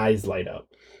 and the eyes light up.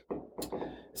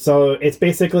 So it's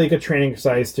basically like a training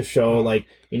exercise to show,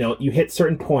 you hit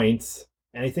certain points,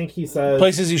 and I think he says...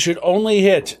 Places you should only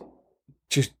hit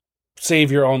to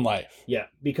save your own life. Yeah,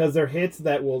 because they're hits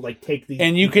that will take these.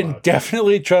 And you can out.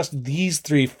 Definitely trust these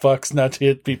three fucks not to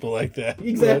hit people like that.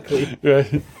 Exactly.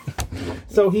 Right.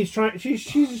 So he's trying. She's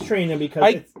just training him because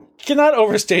I cannot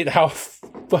overstate how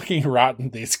fucking rotten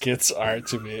these kids are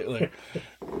to me.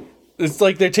 It's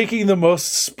like they're taking the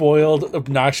most spoiled,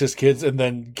 obnoxious kids and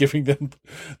then giving them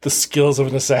the skills of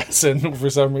an assassin for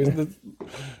some reason.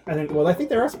 I think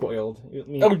they are spoiled.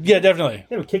 Oh yeah, definitely.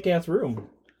 They have a kick-ass room.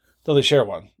 So they share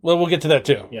one. Well, we'll get to that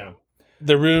too. Yeah.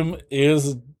 The room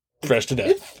is fresh to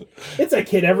death. It's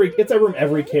a room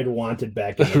every kid wanted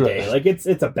back in the day. It's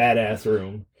a badass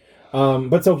room.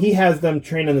 But so he has them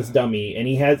train on this dummy, and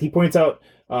he points out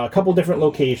a couple different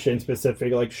locations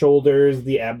specific, like shoulders,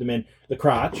 the abdomen, the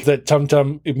crotch. That Tum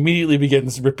Tum immediately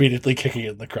begins repeatedly kicking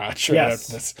in the crotch. Right yes.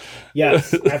 After this.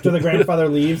 Yes. After the grandfather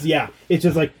leaves, it's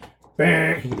just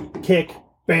bang, kick,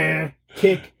 bang,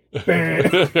 kick.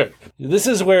 This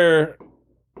is where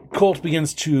Colt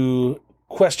begins to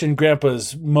question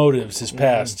Grandpa's motives, his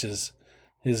past,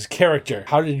 his character.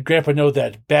 How did Grandpa know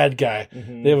that bad guy?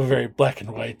 Mm-hmm. They have a very black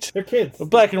and white. They're kids.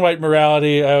 Black and white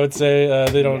morality, I would say.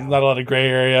 Not a lot of gray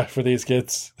area for these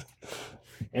kids.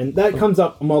 And that comes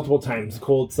up multiple times.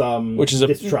 Colt's which is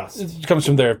distrust. It comes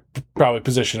from their probably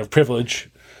position of privilege.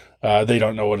 They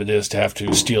don't know what it is to have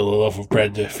to steal a loaf of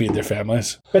bread to feed their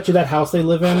families. Bet you that house they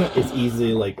live in is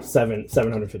easily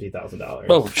 $750,000.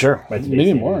 Oh, sure.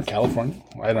 Maybe more in standards. California.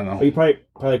 I don't know. You probably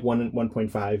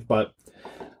 1.5. But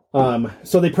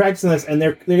so they practice this, and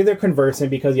they're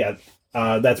conversing because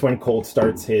that's when Colt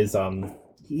starts his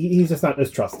he's just not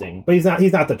as trusting, but he's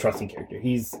not the trusting character.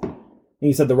 He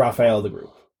said the Raphael of the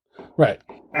group. Right.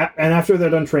 And after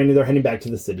they're done training, they're heading back to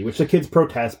the city, which the kids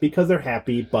protest because they're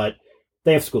happy, but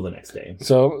they have school the next day.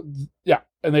 So, yeah.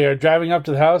 And they are driving up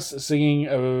to the house, singing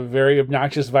a very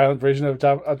obnoxious, violent version of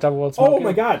Top of Old Smoky. Oh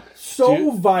my god.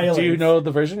 Violent. Do you know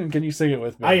the version? And can you sing it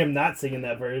with me? I am not singing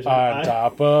that version. On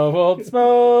top of Old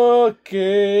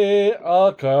Smoky,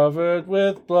 all covered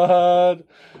with blood,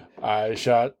 I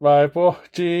shot my poor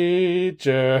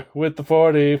teacher with the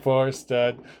 44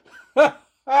 stud. When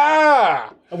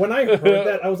I heard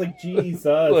that, I was like,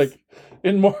 Jesus.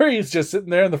 And Maury's just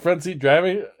sitting there in the front seat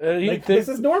driving. This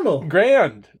is normal.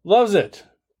 Grand. Loves it.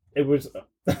 It was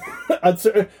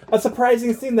a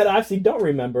surprising scene that I actually don't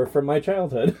remember from my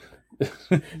childhood.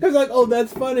 I was like, oh,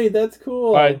 that's funny. That's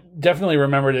cool. I definitely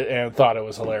remembered it and thought it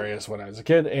was hilarious when I was a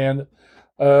kid, and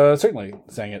certainly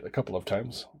sang it a couple of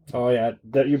times. Oh, yeah.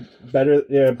 You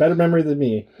better memory than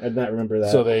me. I did not remember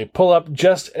that. So they pull up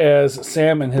just as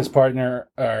Sam and his partner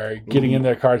are getting in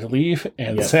their car to leave,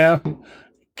 and Sam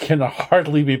can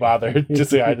hardly be bothered to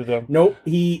say hi to them. Nope.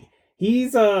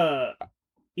 He's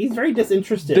very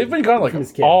disinterested. They've been gone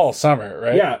all summer,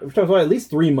 right? Yeah, for at least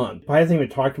 3 months. I hasn't even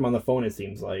talked to him on the phone, it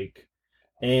seems like.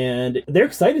 And they're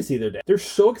excited to see their dad. They're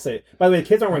so excited. By the way, the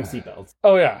kids aren't wearing seatbelts.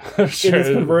 Oh, yeah. Sure. It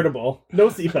is convertible. No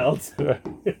seatbelts.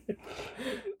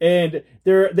 And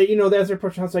they as they're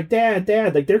approaching the house, like, Dad,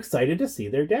 like, they're excited to see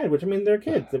their dad, which, I mean, they're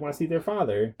kids. They want to see their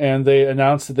father. And they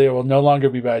announce that they will no longer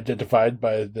be identified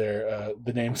by their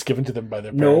the names given to them by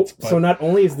their parents. Nope. So not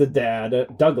only is the dad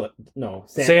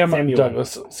Samuel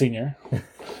Douglas Sr.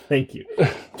 Thank you.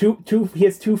 He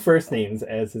has two first names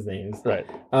as his names. Right.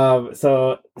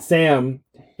 So Sam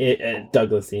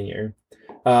Douglas Sr.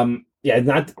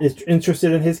 Not is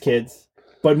interested in his kids,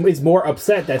 but is more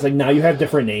upset that it's like, now you have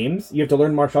different names. You have to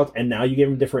learn martial arts, and now you give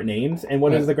him different names. And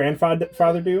what does the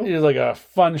grandfather do? He's like a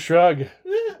fun shrug.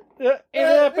 It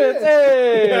happens.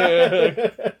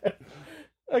 Hey!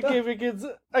 I gave your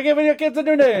kids a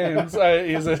new names.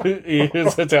 He's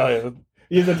Italian.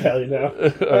 He's Italian now.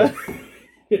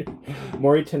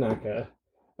 Mori Tanaka.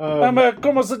 I'm a,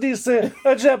 como se dice,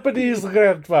 a Japanese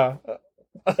grandpa.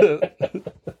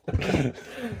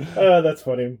 That's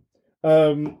funny.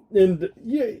 We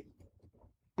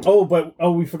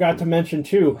forgot to mention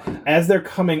too, as they're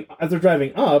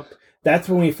driving up, that's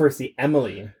when we first see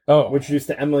Emily. Oh, we're introduced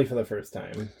to Emily for the first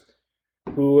time.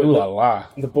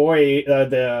 The boy,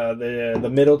 the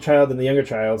middle child and the younger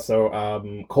child,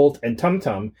 so Colt and Tum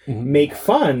Tum, make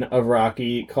fun of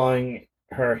Rocky, calling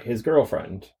her his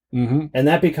girlfriend, and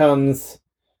that becomes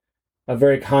a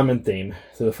very common theme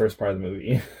to the first part of the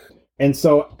movie. And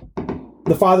so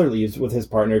the father leaves with his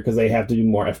partner because they have to do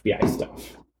more FBI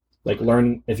stuff. Like,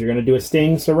 learn, if you're going to do a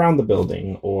sting, surround the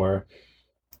building, or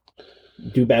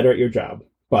do better at your job.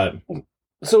 But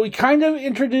so we kind of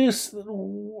introduce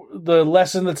the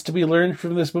lesson that's to be learned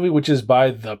from this movie, which is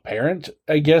by the parent,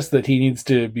 I guess, that he needs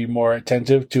to be more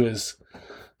attentive to his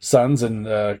sons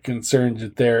and concerned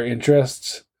with their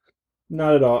interests.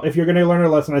 Not at all. If you're going to learn a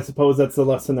lesson, I suppose that's the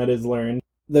lesson that is learned.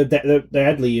 The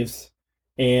dad leaves.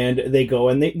 And they go,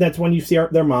 and that's when you see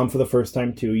their mom for the first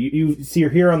time, too. You see her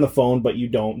here on the phone, but you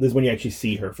don't. This is when you actually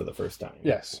see her for the first time.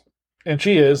 Yes. And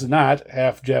she is not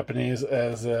half Japanese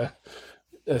as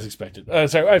expected.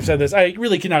 Sorry, I've said this. I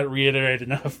really cannot reiterate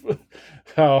enough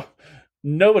how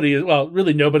nobody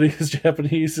is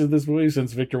Japanese in this movie,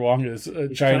 since Victor Wong is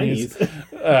Chinese.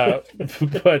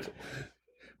 But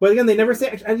again, they never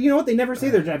say, you know what? They never say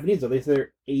they're Japanese, though. They say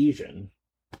they're Asian.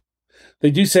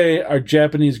 They do say our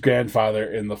Japanese grandfather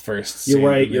in the first scene.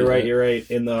 You're right.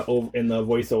 In the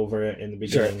voiceover in the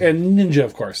beginning. Sure. And Ninja,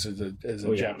 of course, is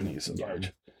a Japanese at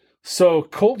large. So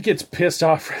Colt gets pissed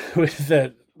off with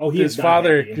that. His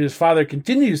father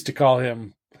continues to call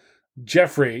him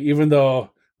Jeffrey, even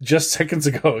though just seconds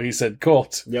ago he said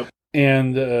Colt. Yep.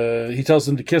 And he tells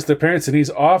them to kiss their parents, and he's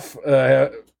off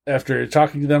after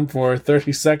talking to them for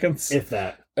 30 seconds. If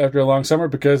that. After a long summer,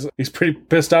 because he's pretty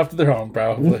pissed off that they're home,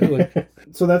 probably.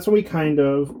 So that's when we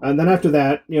and then after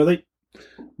that,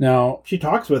 she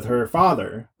talks with her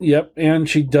father. Yep, and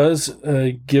she does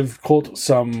give Colt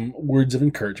some words of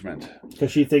encouragement.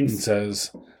 Because she thinks... And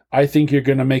says, I think you're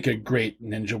going to make a great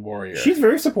ninja warrior. She's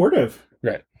very supportive.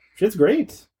 Right. She's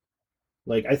great.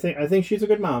 Like, I think she's a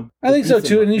good mom. I think so,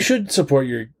 too, and you should support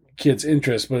your kids'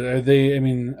 interests, but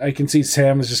I can see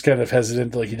Sam is just kind of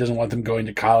hesitant, like he doesn't want them going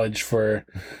to college for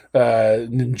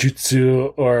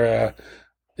ninjutsu, or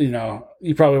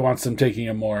he probably wants them taking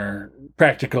a more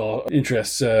practical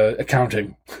interest,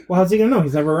 accounting. Well, how's he gonna know?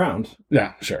 He's never around.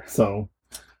 Yeah, sure. So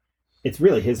it's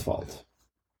really his fault.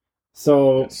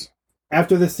 So yes.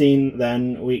 After the scene,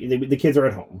 then the kids are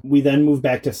at home. We then move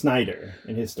back to Snyder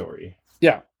and his story.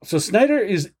 Yeah. So Snyder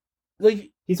is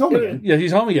like, he's home again. Yeah,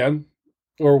 he's home again.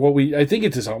 Or I think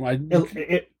it's his home.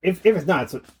 If it's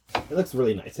not, it looks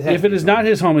really nice. If it is not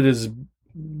his home, it is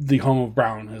the home of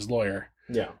Brown, his lawyer.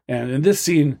 Yeah. And in this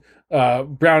scene,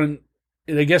 Brown,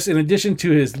 I guess in addition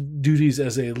to his duties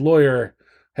as a lawyer,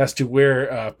 has to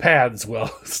wear pads while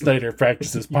Snyder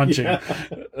practices punching.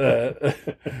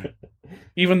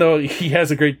 Even though he has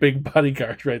a great big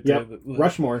bodyguard right there.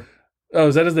 Rushmore. Oh,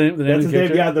 is that his name? That's his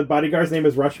name, yeah. The bodyguard's name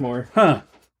is Rushmore. Huh.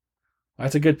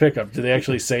 That's a good pickup. Do they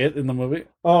actually say it in the movie?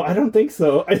 Oh, I don't think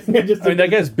so. I mean, that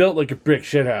guy's built like a brick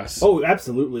shithouse. Oh,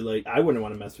 absolutely. Like, I wouldn't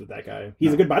want to mess with that guy.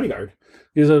 He's a good bodyguard.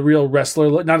 He's a real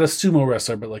wrestler, not a sumo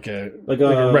wrestler, but like a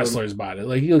wrestler's body.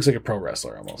 Like, he looks like a pro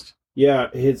wrestler almost. Yeah,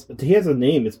 he has a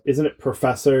name. Isn't it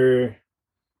Professor?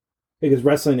 I think his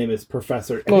wrestling name is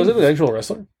Professor. Oh, is it an actual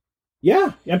wrestler?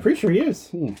 Yeah, I'm pretty sure he is.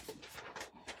 I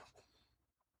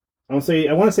want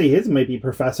to say his might be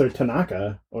Professor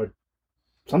Tanaka or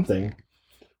something.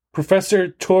 Professor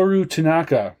Toru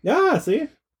Tanaka. Yeah, see?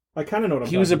 I kind of know what I'm talking about.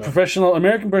 He was a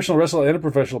American professional wrestler and a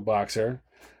professional boxer,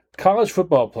 college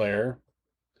football player,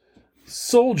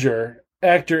 soldier,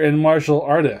 actor, and martial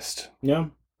artist. Yeah.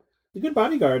 A good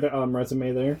bodyguard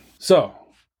resume there. So,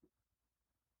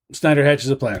 Snyder hatches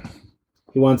a plan.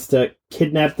 He wants to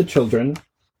kidnap the children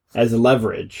as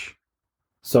leverage.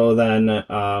 So then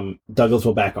Douglas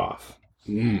will back off.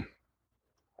 Mm.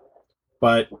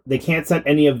 But they can't send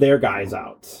any of their guys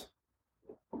out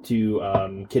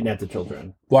to kidnap the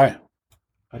children. Why?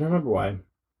 I don't remember why.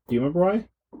 Do you remember why?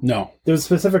 No. There's a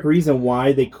specific reason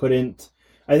why they couldn't.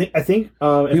 I think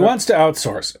he wants to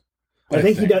outsource it. I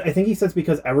think he does. I think he says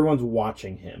because everyone's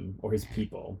watching him or his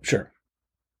people. Sure.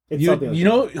 It's You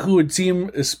know who would seem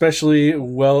especially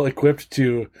well equipped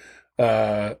to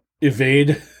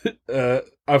evade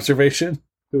observation?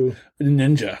 Who?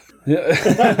 Ninja.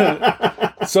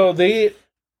 So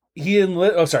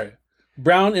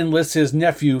Brown enlists his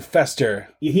nephew Fester.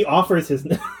 He offers his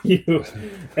nephew,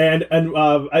 and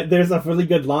there's a really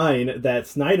good line that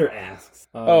Snyder asks.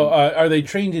 Are they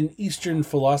trained in Eastern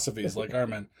philosophies like our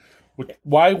men?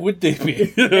 Why would they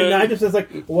be? And Snyder says like,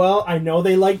 well, I know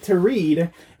they like to read,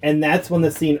 and that's when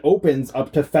the scene opens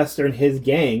up to Fester and his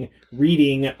gang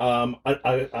reading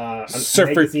a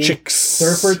Surfer magazine, Chicks.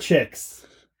 Surfer Chicks.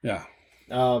 Yeah.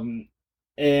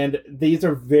 And these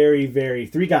are very, very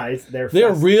three guys.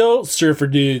 They're real surfer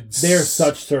dudes. They're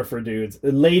such surfer dudes.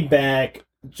 Laid back,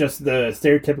 just the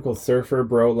stereotypical surfer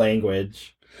bro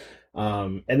language.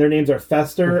 And their names are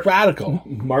Fester, Radical,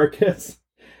 Marcus,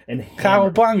 and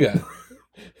Cowabunga,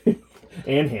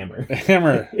 and Hammer.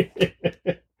 Hammer.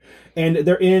 And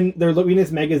they're reading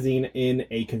this magazine in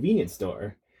a convenience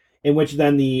store, in which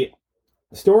then the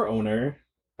store owner,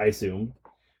 I assume,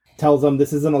 tells them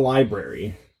this isn't a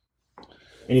library.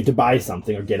 You need to buy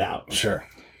something or get out. Sure.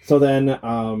 So then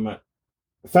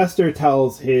Fester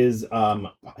tells his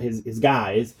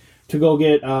guys to go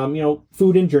get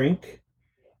food and drink,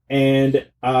 and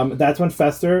that's when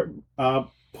Fester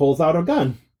pulls out a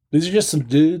gun. These are just some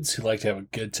dudes who like to have a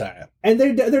good time, and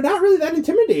they're not really that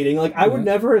intimidating. Like I would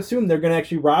never assume they're going to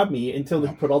actually rob me until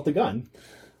they put out the gun.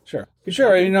 Sure.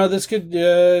 This could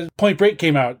Point Break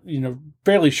came out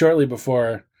fairly shortly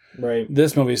before. Right.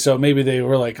 This movie, so maybe they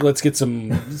were like, let's get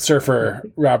some surfer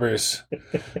robbers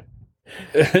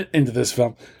into this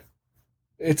film.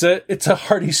 It's a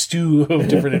hearty stew of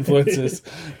different influences.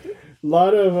 A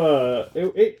lot of they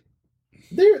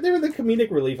were the comedic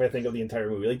relief, I think, of the entire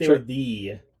movie. Like they were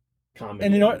the comedy.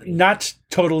 And you know what? Not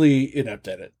totally inept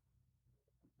at it.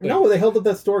 No, they held up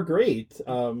that store great.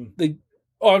 I'm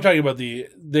talking about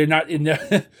they're not in no,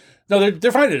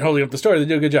 they're fine at holding up the store. They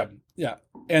do a good job. Yeah.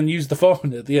 And use the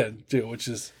phone at the end, too, which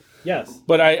is... Yes.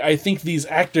 But I think these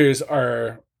actors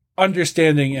are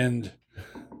understanding and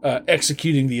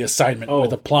executing the assignment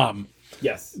with aplomb.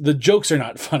 Yes. The jokes are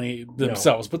not funny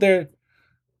themselves, but they're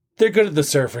good at the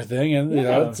surfer thing, and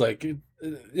it's like...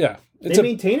 They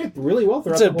maintain it really well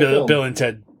throughout the whole film. Bill and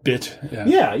Ted bit.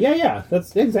 Yeah.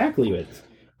 That's exactly it.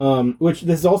 Which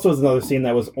this also is another scene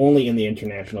that was only in the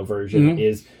international version,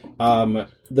 is...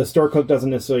 the store clerk doesn't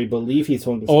necessarily believe he's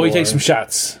holding the store. He takes some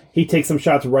shots. He takes some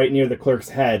shots right near the clerk's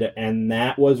head, and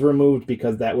that was removed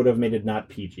because that would have made it not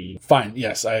PG. Fine,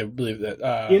 yes, I believe that.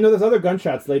 There's other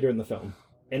gunshots later in the film,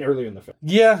 and earlier in the film.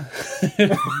 Yeah.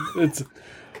 It's...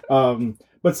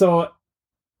 But so,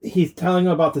 he's telling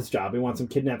them about this job. He wants them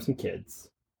to kidnap some kids.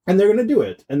 And they're going to do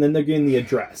it. And then they're getting the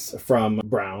address from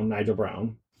Nigel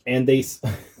Brown. And they...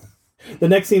 the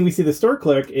next scene we see the store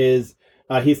clerk is...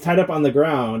 he's tied up on the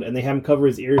ground, and they have him cover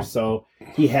his ears, so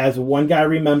he has one guy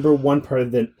remember one part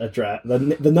of the address,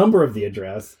 the number of the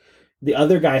address. The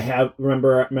other guy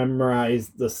memorize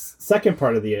the second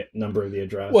part of the number of the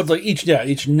address. Well, it's like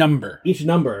each number. Each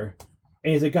number.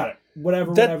 And he's like, got it.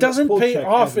 Whatever. That doesn't pay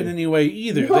off in any way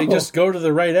either. No. They just go to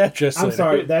the right address. I'm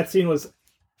sorry, that scene was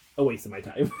a waste of my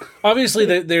time. Obviously,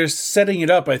 they're setting it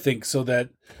up, I think, so that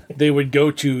they would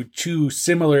go to two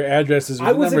similar addresses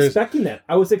with numbers. Expecting that.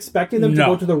 I was expecting them to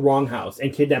go to the wrong house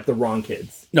and kidnap the wrong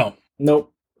kids. No.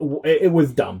 Nope. It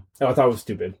was dumb. I thought it was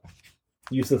stupid.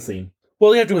 Useless scene.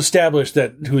 Well, you have to establish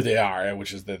who they are,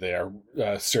 which is that they are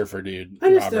surfer dude. I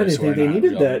just didn't think they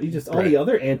needed that. You just all the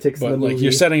other antics in the movie.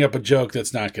 You're setting up a joke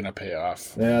that's not going to pay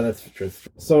off. Yeah, that's true.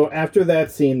 So after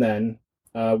that scene, then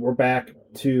we're back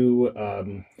to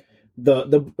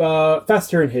the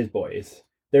Fester and his boys.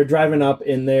 They're driving up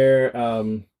in their...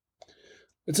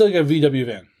 it's like a VW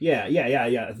van. Yeah.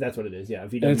 That's what it is. Yeah,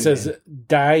 VW and it says,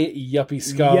 "Die Yuppie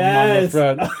Scum" yes!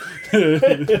 on the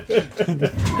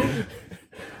front.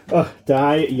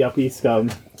 Die Yuppie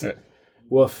Scum. Right.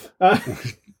 Woof.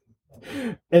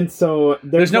 And so...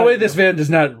 There's no way this van does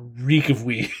not reek of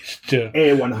weed.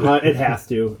 It has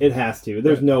to. It has to.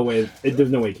 There's no way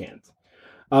it can't.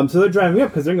 So they're driving up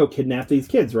because they're going to go kidnap these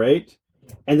kids, right?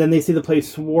 And then they see the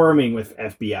place swarming with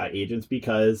FBI agents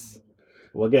because,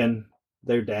 well, again,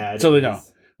 their dad. So they know.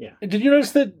 Yeah. Did you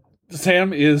notice that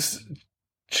Sam is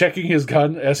checking his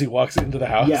gun as he walks into the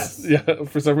house. Yes. Yeah,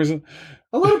 for some reason.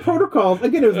 A lot of protocols.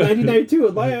 Again, it was 1992.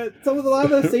 A lot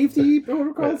of the safety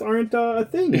protocols aren't a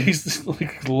thing. He's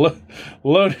like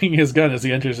loading his gun as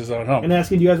he enters his own home. And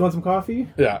asking, do you guys want some coffee?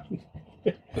 Yeah.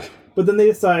 But then they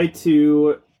decide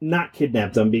to not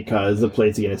kidnap them because the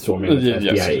place again is swarming with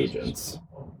FBI agents.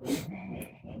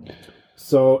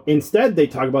 So instead they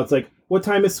talk about, it's like, what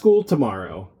time is school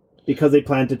tomorrow? Because they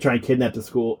plan to try and kidnap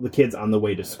the kids on the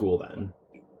way to school then.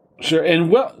 Sure, and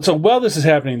while this is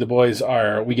happening,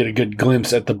 we get a good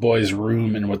glimpse at the boys'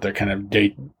 room and what their kind of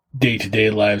day-to-day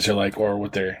lives are like, or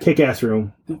what their... Kick-ass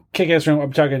room.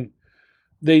 I'm talking...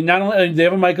 They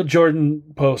have a Michael Jordan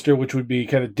poster, which would be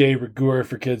kind of de rigueur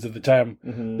for kids of the time.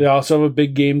 Mm-hmm. They also have a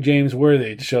big game James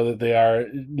Worthy to show that they are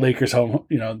Lakers home.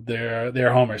 You know,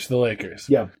 they're homers for the Lakers.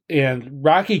 Yeah. And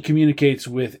Rocky communicates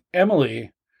with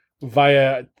Emily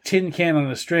via tin can on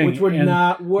a string, which would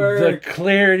not work. The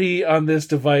clarity on this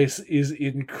device is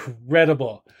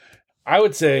incredible. I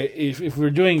would say if we're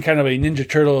doing kind of a Ninja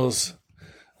Turtles,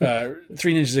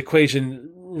 Three Ninjas equation,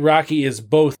 Rocky is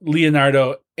both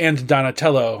Leonardo and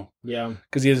Donatello. Yeah.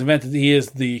 Because he is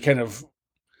the kind of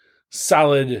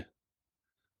solid,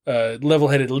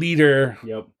 level-headed leader.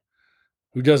 Yep.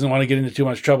 Who doesn't want to get into too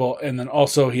much trouble. And then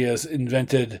also he has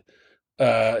invented,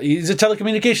 he's a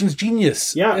telecommunications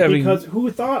genius. Yeah, because who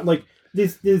thought, like,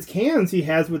 these cans he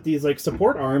has with these, like,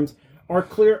 support arms are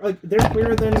clear, like, they're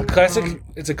clearer than...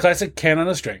 It's a classic can on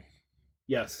a string.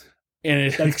 Yes. And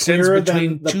it extends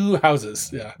between two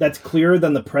houses. Yeah, that's clearer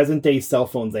than the present day cell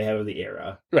phones they have of the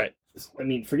era. Right. I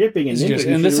mean, forget being a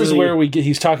ninja. And this is where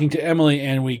he's talking to Emily,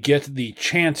 and we get the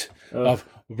chant of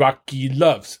 "Rocky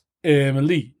loves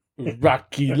Emily."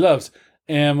 Rocky loves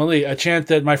Emily, a chant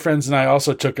that my friends and I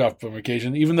also took up on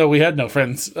occasion, even though we had no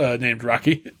friends named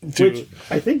Rocky. Which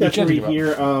I think that's where we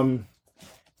hear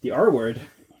the R word.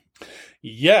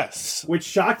 Yes. Which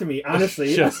shocked me,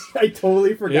 honestly. Yes. I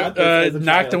totally forgot this.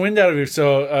 Knocked the wind out of you.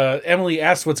 So Emily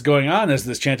asks what's going on as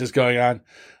this chant is going on.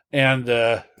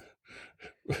 And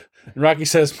Rocky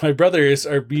says, my brothers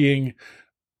are being...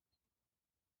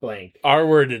 blank.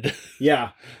 R-worded.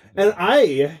 Yeah. And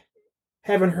I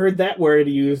haven't heard that word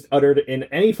uttered in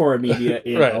any form of media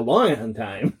in a long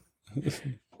time.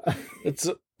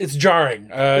 It's jarring,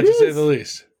 to say the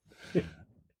least.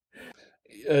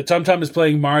 Tom Tom is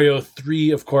playing Mario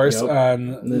 3, of course, on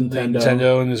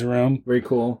Nintendo in his room. Very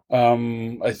cool.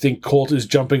 I think Colt is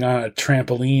jumping on a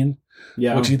trampoline,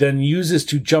 which he then uses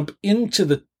to jump into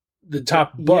the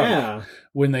top bunk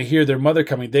when they hear their mother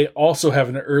coming. They also have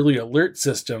an early alert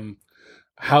system.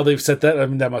 How they've set that, I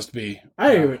mean, that must be...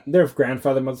 their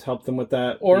grandfather must help them with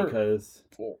that,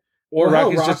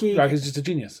 Rocky's just a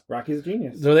genius. Rocky's a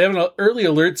genius. So they have an early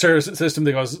alert system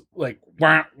that goes like,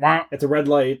 wah, wah. It's a red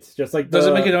light, just like Does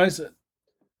it make a noise?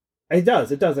 It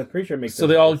does. I'm pretty sure it makes So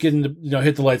they all get into,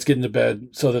 hit the lights, get into bed,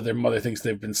 so that their mother thinks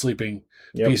they've been sleeping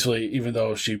peacefully, even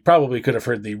though she probably could have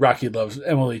heard the Rocky loves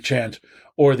Emily chant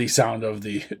or the sound of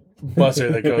the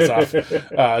buzzer that goes off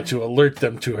to alert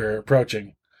them to her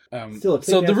approaching.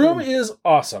 So the room is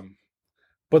awesome,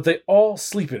 but they all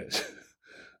sleep in it.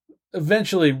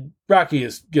 Eventually, Rocky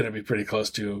is going to be pretty close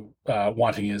to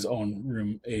wanting his own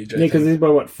room age. Because he's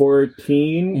about,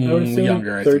 14? I would assume?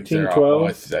 Younger, 13, 12?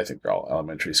 I think they're all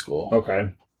elementary school. Okay.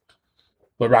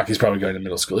 But Rocky's probably going to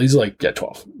middle school. He's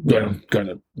 12. Going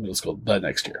to middle school the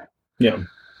next year. Yeah.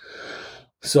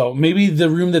 So maybe the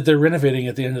room that they're renovating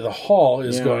at the end of the hall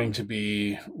is going to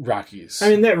be Rocky's. I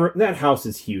mean, that house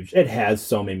is huge. It has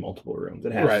so many multiple rooms.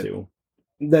 It has to.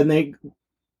 Then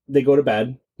they go to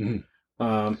bed. Mm-hmm.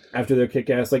 After their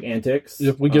kick-ass antics.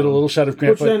 Yep, we get a little shot of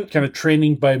Grandpa kind of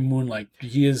training by moonlight.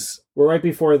 He is... We're right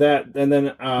before that, and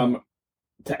then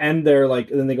to end their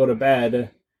then they go to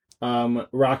bed.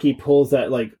 Rocky pulls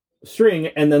that string,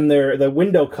 and then the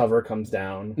window cover comes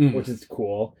down, which is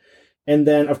cool. And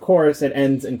then, of course, it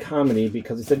ends in comedy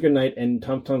because he said goodnight, and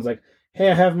Tom Tom's like,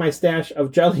 "Hey, I have my stash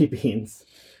of jelly beans,"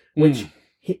 which.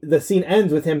 The scene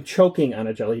ends with him choking on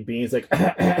a jelly bean. He's like,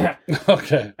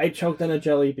 "Okay, I choked on a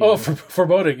jelly bean." Oh,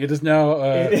 foreboding! It is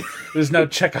now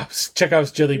Chekhov's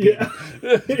jelly bean. Yeah.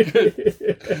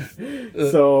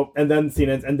 So, and then the scene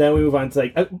ends, and then we move on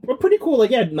to a pretty cool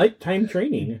nighttime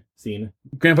training scene.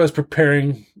 Grandpa's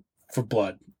preparing for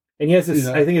blood, and he has this.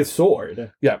 I think his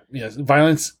sword. Yeah. Yes.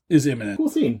 Violence is imminent. Cool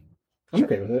scene. I'm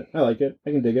okay with it. I like it. I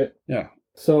can dig it. Yeah.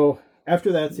 So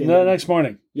after that scene, next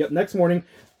morning. Yep. Next morning.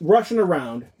 Rushing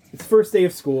around. It's first day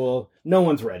of school. No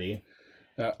one's ready.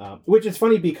 Which is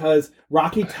funny because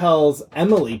Rocky tells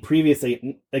Emily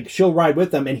previously, she'll ride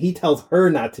with them, and he tells her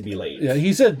not to be late. Yeah,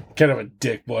 he's a kind of a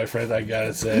dick boyfriend, I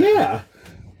gotta say. Yeah.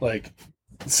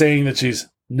 Saying that she's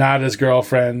not his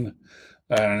girlfriend,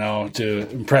 I don't know, to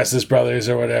impress his brothers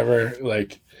or whatever.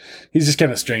 Like, he's just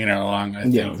kind of stringing her along. I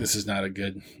think this is not a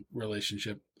good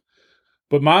relationship.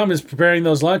 But Mom is preparing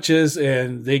those lunches,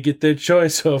 and they get their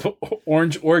choice of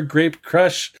orange or grape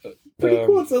crush. Pretty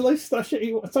cool. It's the like stuff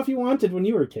you wanted when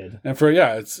you were a kid. And for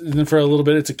a little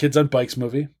bit, it's a Kids on Bikes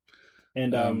movie.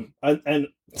 And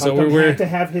so we had to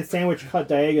have his sandwich cut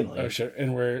diagonally. Oh sure,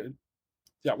 and we're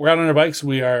out on our bikes.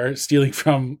 We are stealing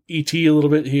from E.T. a little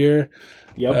bit here.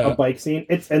 Yep, a bike scene.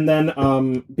 And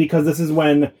then because this is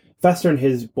when Fester and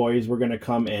his boys were going to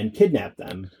come and kidnap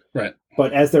them. Right.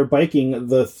 But as they're biking,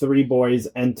 the three boys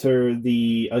enter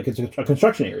a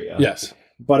construction area. Yes.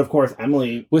 But of course,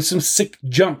 Emily... with some sick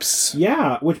jumps.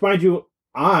 Yeah, which, mind you,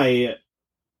 I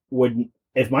would...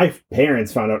 If my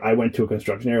parents found out I went to a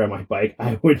construction area on my bike,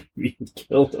 I would be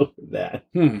killed over that.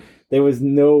 There was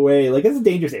no way. Like, it's a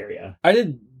dangerous area. I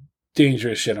did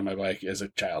dangerous shit on my bike as a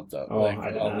child, though. Oh, like,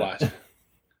 I did a not. lot.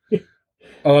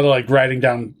 A lot of, like, riding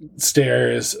down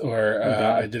stairs, or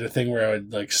I did a thing where I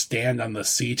would, like, stand on the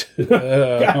seat.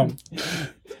 Yeah.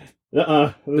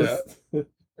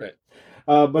 Right.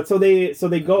 But so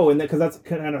they go, and because that's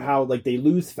kind of how like they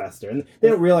lose Fester, and they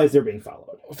don't realize they're being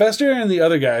followed. Fester and the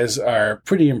other guys are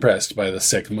pretty impressed by the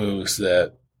sick moves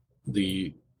that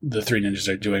the three ninjas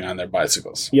are doing on their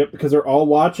bicycles. Yep, because they're all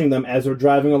watching them as they're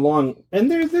driving along, and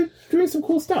they're doing some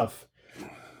cool stuff.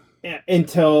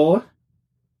 Until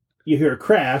you hear a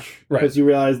crash, because you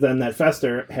realize then that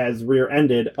Fester has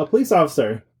rear-ended a police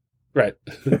officer. Right.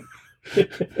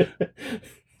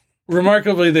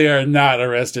 Remarkably, they are not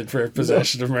arrested for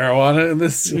possession of marijuana in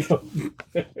this scene.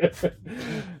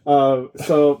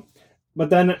 But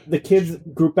then the kids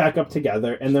group back up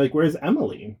together, and they're like, "Where's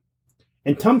Emily?"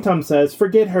 And Tum Tum says,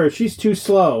 "Forget her. She's too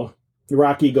slow."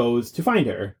 Rocky goes to find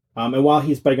her. And while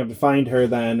he's biking up to find her,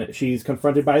 then she's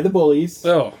confronted by the bullies.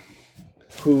 Oh.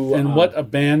 Who, and what a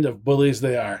band of bullies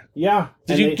they are. Yeah.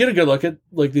 Did you get a good look at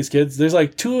like these kids? There's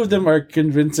like two of them are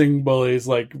convincing bullies,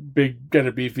 like big kind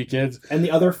of beefy kids. And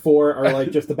the other four are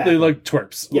like just the bad. They look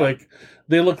twerps. Yeah. Like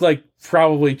they look like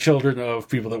probably children of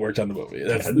people that worked on the movie.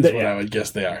 That's what I would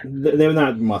guess they are. They're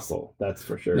not muscle, that's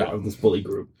for sure, of this bully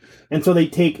group. And so they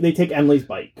take Emily's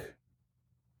bike.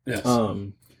 Yes.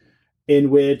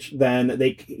 In which then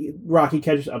Rocky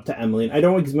catches up to Emily. And I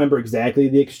don't remember exactly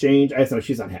the exchange. I just know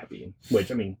she's unhappy.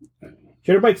 Which, I mean,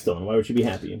 she had her bike stolen. Why would she be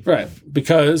happy? Right.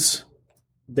 Because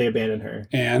they abandoned her.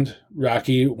 And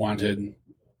Rocky wanted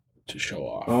to show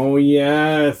off. Oh,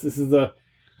 yes. This is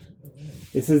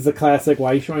the classic,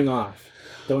 why are you showing off?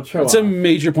 Don't show off. It's a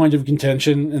major point of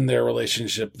contention in their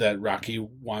relationship that Rocky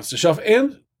wants to show off.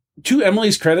 And to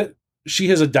Emily's credit, she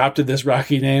has adopted this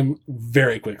Rocky name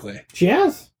very quickly. She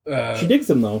has. She digs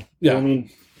him, though. Yeah. I mean,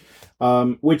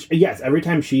 which, yes, every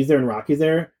time she's there and Rocky's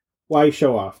there, why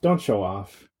show off? Don't show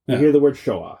off. You hear the word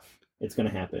show off. It's going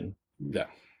to happen. Yeah.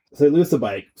 So they lose the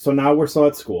bike. So now we're still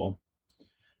at school.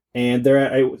 And they're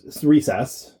at a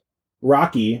recess.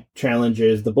 Rocky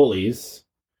challenges the bullies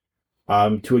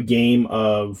to a game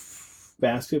of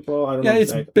basketball. I don't know.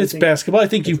 It's basketball. I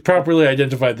think you've properly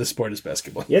identified the sport as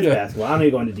basketball. Yeah, it's basketball. I don't need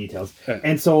to go into details. Right.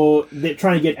 And so they're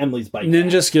trying to get Emily's bike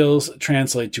Ninja back. skills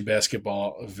translate to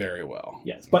basketball very well.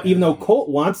 Yes, but even though Colt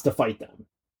wants to fight them,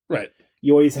 right?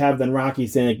 You always have then Rocky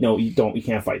saying, like, "No, you don't. You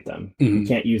can't fight them. Mm-hmm. You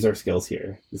can't use our skills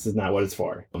here. This is not what it's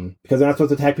for. Because they're not supposed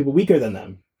to attack people weaker than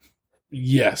them."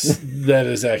 Yes, that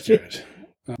is accurate.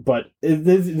 But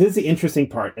this is the interesting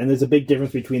part, and there's a big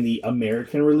difference between the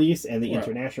American release and the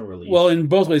international release. Well, in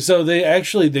both ways. So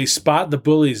they spot the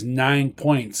bullies 9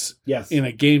 points in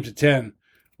a game to 10,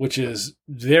 which is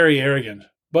very arrogant.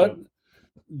 But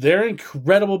they're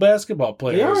incredible basketball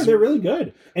players. They are. They're really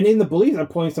good. And in the bullies are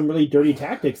playing some really dirty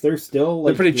tactics. They're still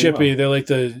like, they're pretty chippy. Well. They're like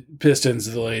the Pistons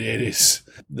of the late 80s.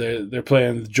 They're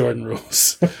playing the Jordan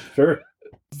rules. Sure.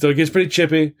 So it gets pretty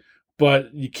chippy.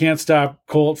 But you can't stop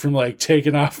Colt from like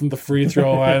taking off from the free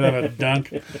throw line on a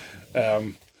dunk,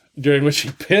 during which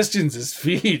he pistons his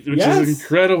feet, which is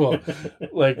incredible.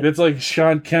 Like that's like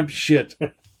Sean Kemp shit.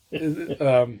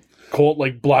 Colt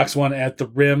like blocks one at the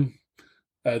rim.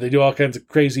 They do all kinds of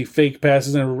crazy fake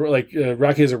passes, and like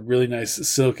Rocky has a really nice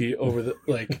silky over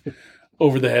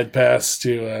the head pass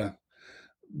to.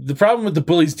 The problem with the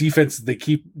bullies' defense is they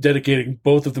keep dedicating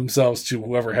both of themselves to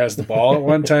whoever has the ball at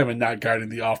one time and not guarding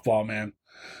the off-ball man.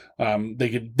 They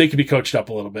could be coached up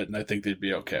a little bit, and I think they'd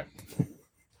be okay.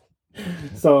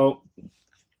 So,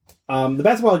 the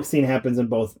basketball scene happens in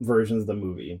both versions of the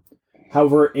movie.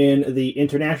 However, in the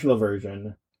international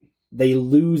version, they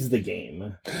lose the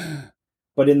game.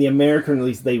 But in the American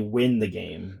release, they win the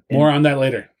game. More on that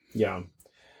later. Yeah.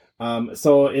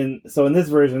 So in this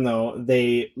version though,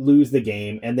 they lose the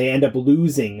game and they end up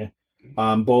losing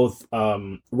both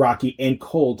Rocky and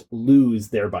Colt lose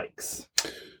their bikes.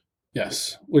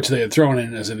 Yes, which they had thrown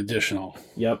in as an additional.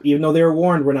 Yep, even though they were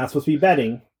warned we're not supposed to be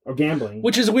betting or gambling.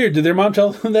 Which is weird. Did their mom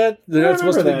tell them that? They're not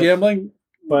supposed to be gambling?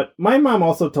 But my mom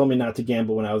also told me not to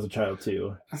gamble when I was a child,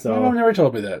 too. So my mom never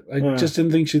told me that. I just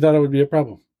didn't think she thought it would be a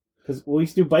problem. Because we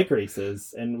used to do bike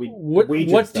races, and we what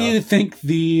do you think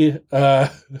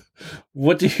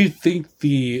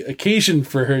the occasion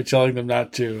for her telling them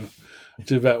not to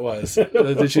bet was?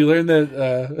 Did she learn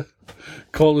that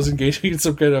Colt was engaging in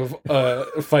some kind of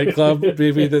fight club?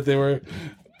 Maybe that they were.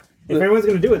 If anyone's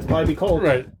going to do it, it's probably be Colt,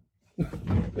 right?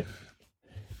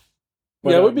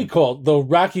 But, it would be Colt. Though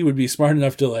Rocky would be smart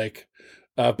enough to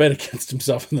bet against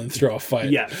himself and then throw a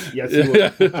fight. Yes, he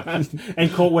would.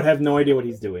 And Colt would have no idea what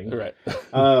he's doing. Right.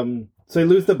 So they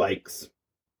lose the bikes.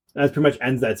 That pretty much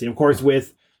ends that scene. Of course,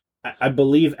 with I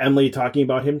believe Emily talking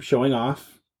about him showing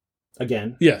off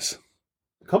again. Yes.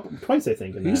 Twice, I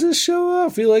think. He's a show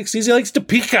off. He likes to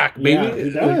peacock, baby. Yeah, he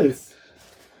does.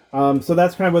 So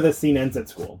that's kind of where the scene ends at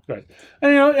school. Right.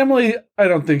 And, Emily, I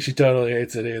don't think she totally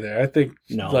hates it either. I think,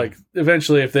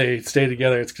 eventually if they stay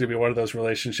together, it's going to be one of those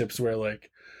relationships where,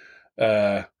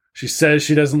 she says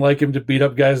she doesn't like him to beat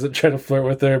up guys that try to flirt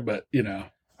with her, but,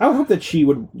 I would hope that she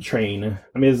would train.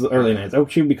 I mean, it's early nights. I hope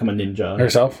she would become a ninja.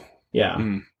 Herself? Yeah.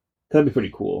 That'd be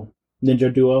pretty cool.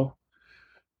 Ninja duo.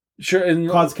 Sure. And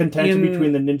cause contention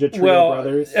between the Ninja Trio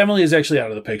brothers. Emily is actually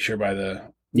out of the picture by the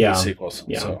sequels.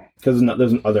 Yeah. Because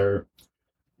there's other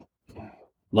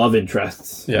love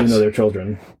interests, even though they're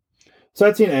children. So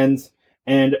that scene ends,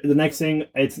 and the next thing,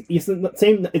 it's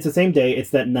the same day,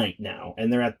 it's that night now,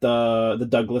 and they're at the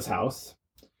Douglas house.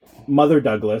 Mother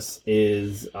Douglas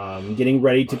is getting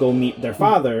ready to go meet their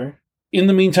father. In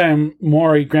the meantime,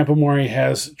 Grandpa Maury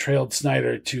has trailed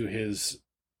Snyder to his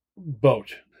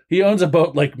boat. He owns a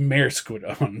boat like Maersk would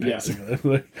own,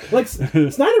 basically. Yeah.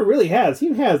 Snyder really has.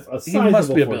 He has a sizable He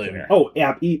must be a fortune. billionaire. Oh,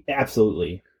 yeah,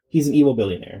 absolutely. He's an evil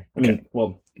billionaire. I mean,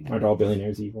 aren't all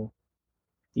billionaires evil?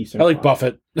 I like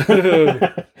Buffett.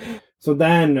 So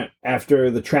then,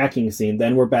 after the tracking scene,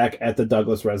 then we're back at the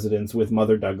Douglas residence with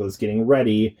Mother Douglas getting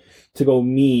ready to go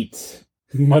meet...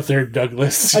 Mother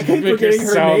Douglas. I keep forgetting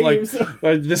her names.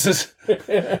 This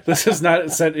is not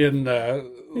set in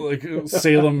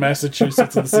Salem,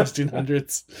 Massachusetts in the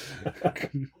 1600s.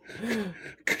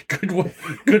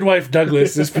 Good wife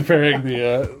Douglas is preparing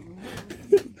the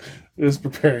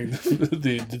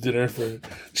dinner for.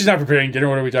 She's not preparing dinner.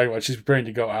 What are we talking about? She's preparing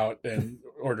to go out and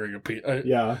ordering a pizza.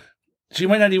 Yeah. She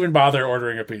might not even bother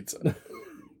ordering a pizza.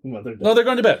 No, they're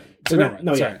going to bed. So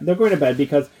they're going to bed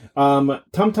because Tum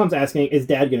Tum's asking, "Is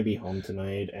Dad going to be home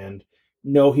tonight?" And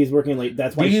no, he's working late.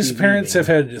 That's why these parents have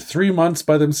had 3 months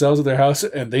by themselves at their house,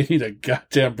 and they need a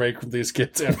goddamn break from these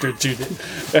kids after 2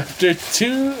 after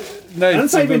 2 nights.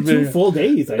 That's not even 2 full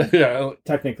days.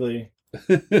 Technically.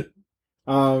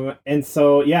 And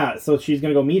so she's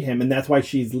going to go meet him, and that's why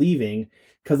she's leaving,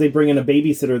 because they bring in a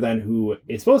babysitter then who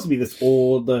is supposed to be this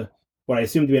old, what I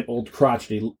assume to be an old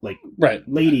crotchety,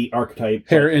 lady archetype.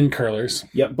 Hair in curlers.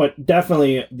 Yeah, but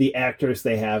definitely the actress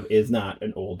they have is not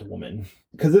an old woman.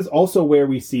 Because this is also where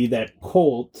we see that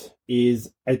Colt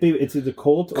is, I think it's either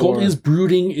Colt is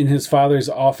brooding in his father's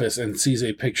office and sees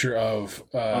a picture of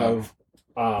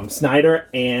Snyder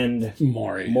and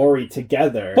Maury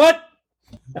together. What?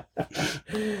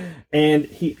 And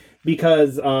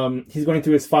because he's going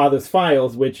through his father's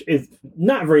files, which is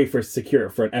not very secure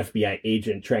for an FBI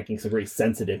agent tracking some very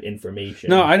sensitive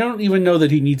information. No, I don't even know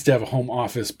that he needs to have a home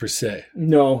office per se.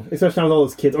 No, especially with all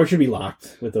those kids, or should be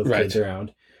locked with those kids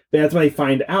around. But that's when they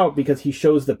find out, because he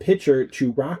shows the picture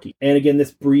to Rocky. And again,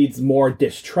 this breeds more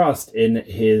distrust in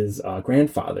his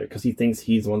grandfather, because he thinks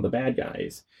he's one of the bad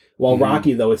guys. While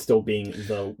Rocky, though, is still being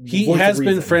the he has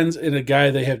been friends in a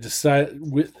guy they have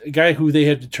a guy who they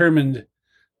have determined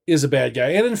is a bad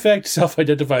guy, and in fact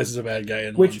self-identifies as a bad guy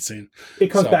in one scene. It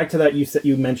comes back to that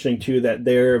you mentioning too, that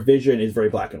their vision is very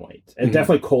black and white, and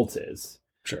definitely Colt's is.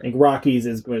 Sure. I think Rocky's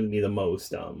is going to be the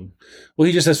most. Well,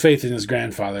 he just has faith in his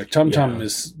grandfather. Tum Tum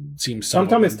seems Tum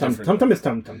Tum is Tum Tum is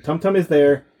Tum Tum. Tum Tum is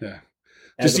there. Yeah.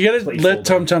 Just you gotta let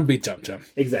Tum Tum be Tum Tum.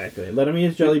 Exactly. Let him eat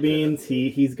his jelly beans.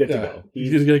 He's good to go.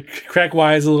 He's gonna crack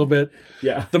wise a little bit.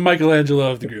 Yeah. The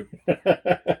Michelangelo of the group.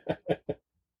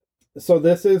 So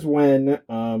this is when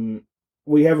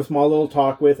we have a small little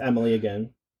talk with Emily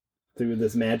again through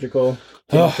this magical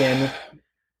tin can.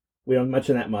 We don't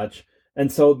mention that much. And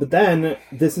so, but then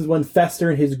this is when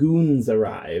Fester and his goons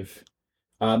arrive,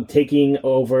 taking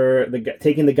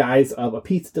the guise of a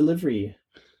pizza delivery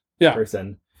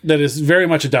person. That is very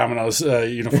much a Domino's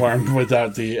uniform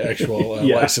without the actual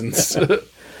license.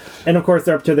 And of course,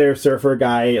 they're up to their surfer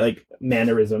guy,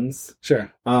 mannerisms.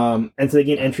 Sure. And so they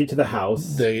gain entry to the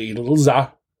house. They eat a little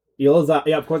za.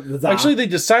 Yeah, of course, the za. Actually, they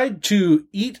decide to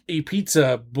eat a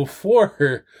pizza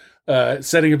before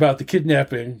setting about the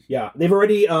kidnapping. Yeah, they've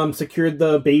already secured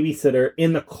the babysitter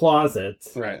in the closet.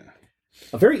 Right.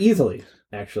 Very easily,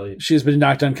 actually. She has been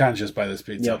knocked unconscious by this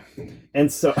pizza. Yep.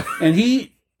 And so...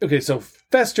 so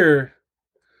Fester...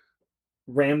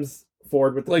 rams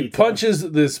forward with the pizza.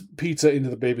 Punches this pizza into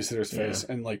the babysitter's face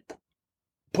and,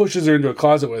 pushes her into a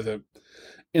closet with it.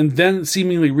 And then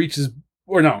seemingly reaches...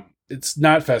 Or no, it's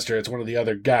not Fester. It's one of the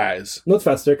other guys. No, it's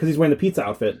Fester, because he's wearing the pizza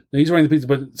outfit. No, he's wearing the pizza,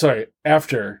 but, sorry,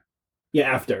 after... Yeah,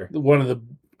 after. One of the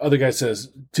other guys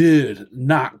says, "Dude,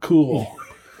 not cool."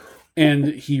 And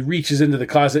he reaches into the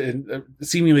closet and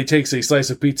seemingly takes a slice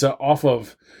of pizza off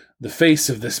of the face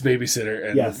of this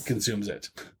babysitter and consumes it.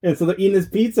 And so they're eating his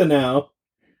pizza now,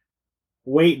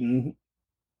 waiting.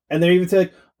 And they're even saying,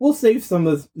 we'll save some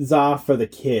of the za for the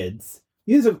kids.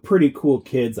 These are pretty cool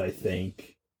kids, I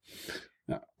think.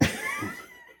 Yeah.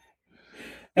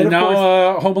 and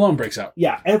now Home Alone breaks out.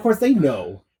 Yeah, and of course they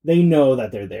know. They know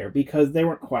that they're there because they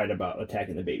weren't quiet about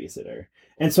attacking the babysitter.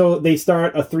 And so they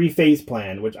start a 3-phase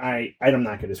plan, which I'm not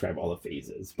going to describe all the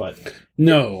phases, but...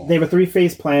 No. They have a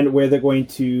 3-phase plan where they're going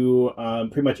to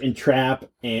pretty much entrap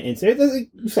and ensnare.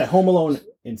 You said Home Alone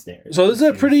ensnare. So this is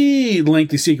a pretty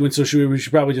lengthy sequence, so we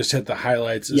should probably just hit the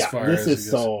highlights as far as... this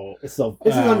is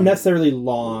unnecessarily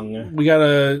long. We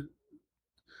got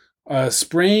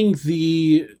spraying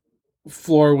the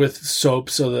floor with soap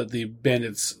so that the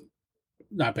bandits...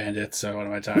 Not bandits, so what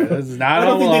am I talking about? This is not I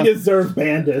don't think they deserve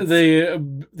bandits.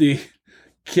 The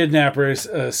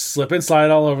kidnappers slip and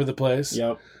slide all over the place.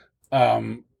 Yep.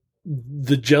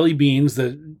 The jelly beans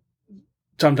that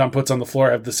Tum Tum puts on the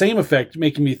floor have the same effect,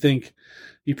 making me think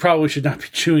he probably should not be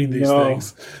chewing these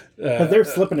things. Because they're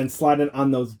slipping and sliding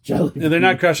on those jelly beans. They're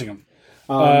not crushing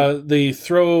them. They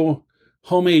throw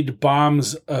homemade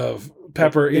bombs of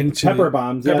pepper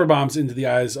bombs into the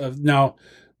eyes of... Now,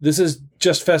 this is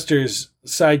just Fester's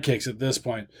sidekicks at this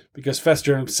point, because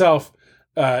Fester himself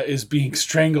is being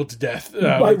strangled to death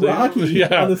by Rocky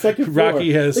on the second floor.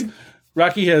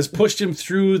 Rocky has pushed him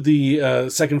through the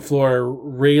second floor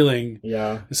railing,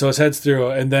 so his head's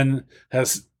through, and then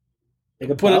has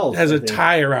a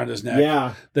tie around his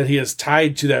neck that he has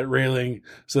tied to that railing,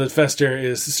 so that Fester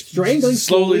is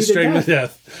slowly strangling to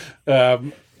death.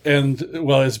 And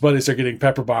his buddies are getting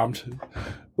pepper bombed.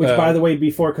 Which, by the way,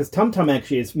 because Tum Tum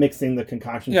actually is mixing the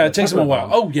concoction. Yeah, it takes him a while.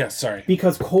 Oh, yes, sorry.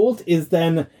 Because Colt is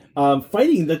then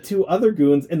fighting the two other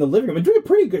goons in the living room and doing a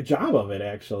pretty good job of it,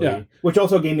 actually. Yeah. Which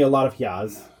also gave me a lot of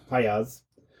hayas.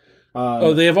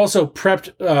 They have also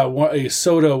prepped a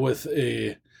soda with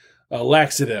a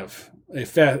laxative.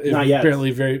 Not yet. Apparently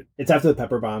very... It's after the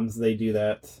pepper bombs they do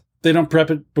that. They don't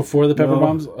prep it before the pepper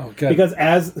bombs? Oh, God.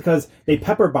 Because they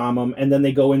pepper bomb them and then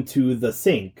they go into the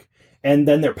sink. And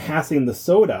then they're passing the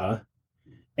soda,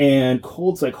 and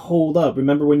Colt's like, hold up,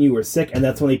 remember when you were sick? And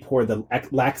that's when they pour the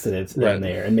laxatives in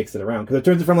there and mix it around. Because it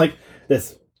turns it from like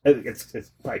this,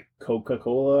 it's like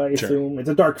Coca-Cola, I assume. It's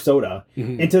a dark soda,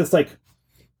 into this like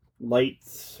light...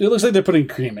 It looks like they're putting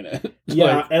cream in it.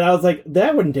 Yeah, and I was like,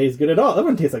 that wouldn't taste good at all. That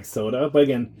wouldn't taste like soda. But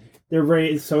again,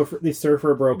 they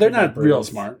surfer broke. They're not real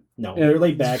smart. No, they're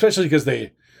laid back. Especially because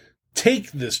they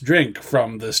take this drink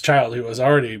from this child who has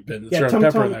already been thrown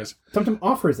pepper in there. Tum Tum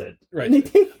offers it. Right. And they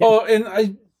take it. Oh,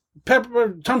 and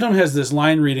Tum Tum has this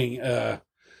line reading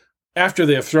after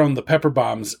they have thrown the pepper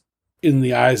bombs in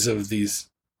the eyes of these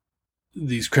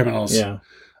criminals. Yeah.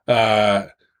 And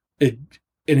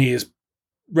he is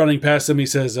running past them. He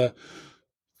says,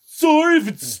 "Sorry if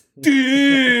it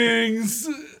stings."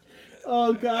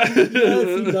 Oh, God.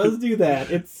 Yes, he does do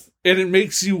that. And it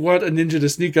makes you want a ninja to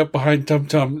sneak up behind Tum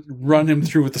Tum, run him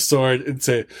through with the sword, and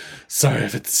say, "Sorry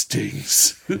if it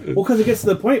stings." Well, because it gets to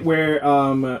the point where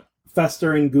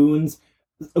Fester and goons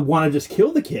want to just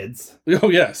kill the kids. Oh,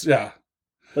 yes, yeah.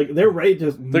 Like, they're ready to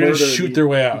They're going to shoot their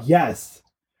way out. Yes.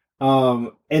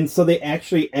 And so they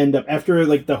actually end up, after,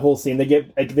 like, the whole scene,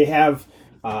 they have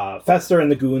Fester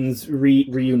and the goons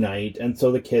reunite, and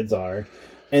so the kids are.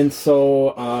 And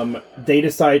so they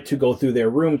decide to go through their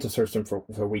room to search them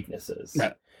for weaknesses.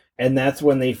 Right. And that's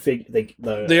when they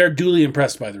they are duly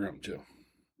impressed by the room, too.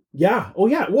 Yeah. Oh,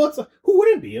 yeah. Well, who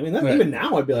wouldn't be? I mean, even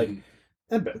now I'd be like,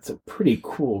 it's a pretty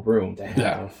cool room to have.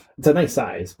 Yeah. It's a nice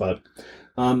size, but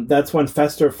that's when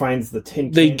Fester finds the tin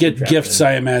can. They get gifts,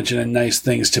 I imagine, and nice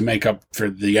things to make up for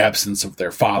the absence of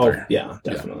their father. Oh, yeah,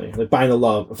 definitely. Yeah. Like buying the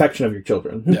love, affection of your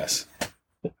children. Yes.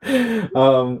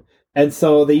 And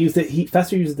so they use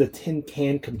Fester uses the tin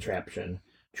can contraption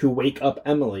to wake up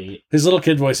Emily. His little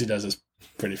kid voice he does is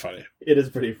pretty funny. It is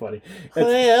pretty funny.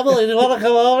 Hey, Emily, do you want to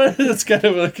come over? It's kind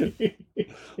of like...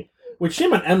 Which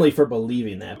shame on Emily for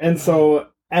believing that. And so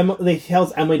they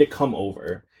tells Emily to come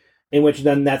over, in which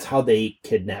then that's how they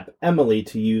kidnap Emily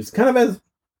to use kind of as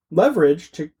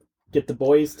leverage to get the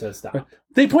boys to stop.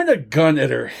 They point a gun at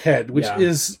her head, which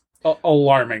is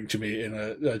alarming to me in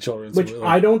a children's movie. Which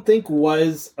I don't think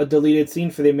was a deleted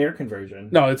scene for the American version.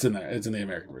 No, it's in there. It's in the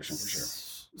American version for sure.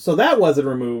 So that wasn't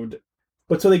removed.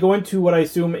 But so they go into what I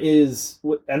assume is...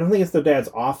 I don't think it's their dad's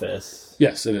office.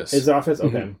 Yes, it is. His office?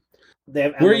 Okay. Mm-hmm. They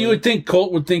have where you would think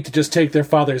Colt would think to just take their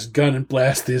father's gun and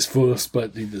blast these fools,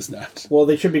 but he does not. Well,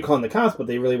 they should be calling the cops, but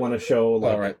they really want to show...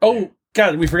 All right. Oh,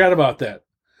 God, we forgot about that.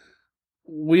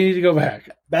 We need to go back.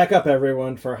 Back up,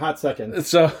 everyone, for a hot second.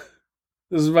 So,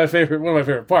 this is one of my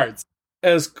favorite parts.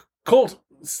 As Colt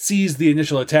sees the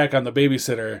initial attack on the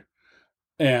babysitter,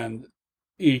 and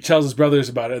he tells his brothers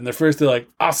about it, and they're like,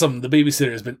 awesome, the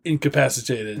babysitter has been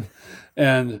incapacitated.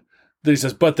 And then he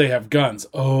says, but they have guns.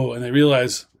 Oh, and they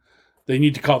realize they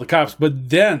need to call the cops. But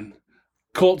then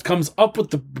Colt comes up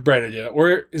with the bright idea.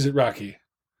 Or is it Rocky?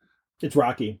 It's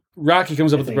Rocky. Rocky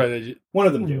comes up with the bright idea. One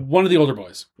of them do. One of the older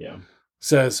boys. Yeah.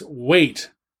 Says,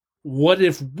 wait, what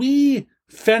if we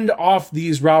fend off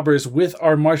these robbers with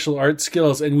our martial arts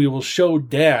skills and we will show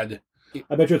Dad?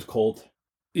 I bet you it's Colt.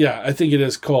 Yeah, I think it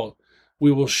is Colt.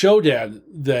 We will show Dad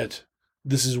that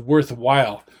this is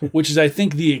worthwhile, which is, I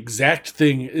think, the exact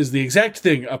thing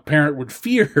a parent would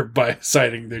fear by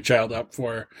signing their child up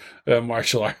for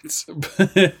martial arts.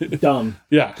 Dumb.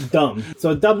 Yeah. Dumb.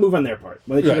 So a dumb move on their part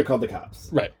when they should have called the cops.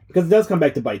 Right. Because it does come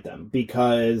back to bite them.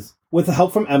 Because with the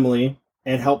help from Emily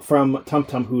and help from Tum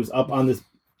Tum, who's up on this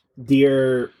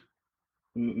deer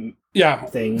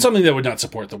thing. Something that would not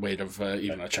support the weight of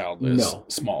even a child as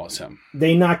small as him.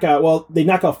 They knock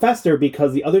out Fester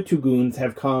because the other two goons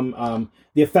have come,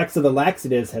 the effects of the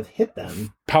laxatives have hit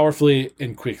them. Powerfully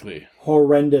and quickly.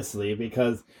 Horrendously,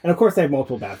 and of course they have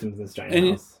multiple bathrooms in this giant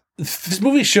house. This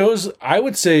movie shows, I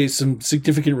would say, some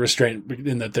significant restraint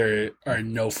in that there are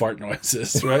no fart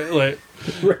noises, right?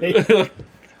 Right.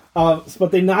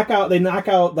 But they knock out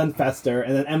then Fester,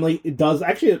 and then Emily does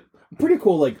actually a pretty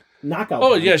cool, knockout.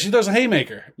 Oh, yeah, she does a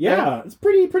haymaker. Yeah, right? It's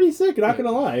pretty sick, not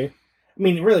gonna lie. I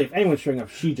mean, really, if anyone's showing up,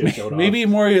 she just showed up. Maybe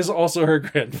Maury is also her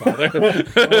grandfather.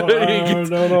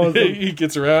 He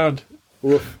gets around.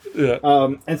 Oof. Yeah.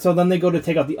 And so then they go to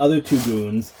take out the other two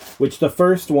goons, which the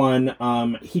first one,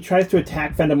 he tries to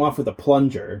fend him off with a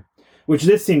plunger, which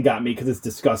this scene got me because it's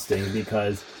disgusting,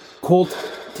 because Colt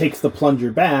takes the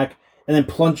plunger back and then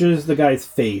plunges the guy's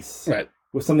face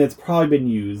with something that's probably been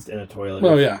used in a toilet.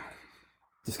 Oh, yeah.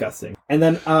 Disgusting. And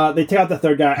then they take out the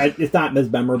third guy. It's not as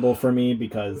memorable for me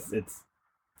because it's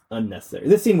unnecessary.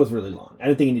 This scene was really long. I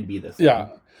didn't think it needed to be this long. Yeah.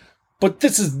 But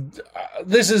this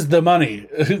is the money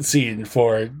scene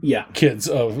for kids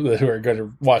who are going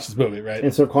to watch this movie, right?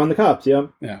 And so calling the cops,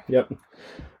 yep. Yeah. Yep.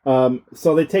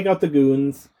 So they take out the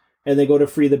goons and they go to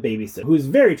free the babysitter, who's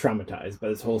very traumatized by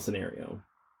this whole scenario.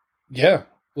 Yeah.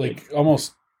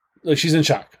 Almost she's in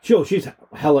shock. She's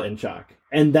hella in shock.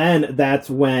 And then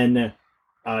that's when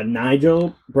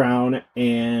Nigel, Brown,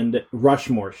 and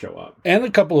Rushmore show up. And a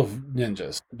couple of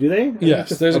ninjas. Do they? Yes,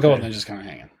 there's a couple of ninjas kind of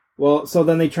hanging. Well, so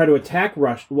then they try to attack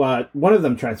one of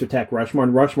them tries to attack Rushmore,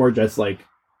 and Rushmore just,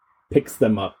 picks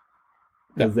them up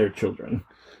as their children.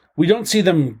 We don't see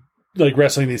them,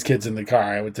 wrestling these kids in the car.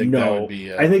 I would think that would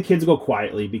be... I think kids go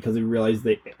quietly because they realize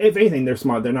if anything, they're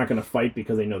smart. They're not going to fight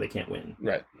because they know they can't win.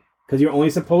 Right. Because you're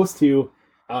only supposed to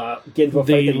get into a fight.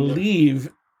 They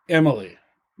leave Emily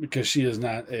because she is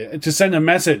not... to send a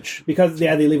message. Because,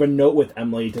 they leave a note with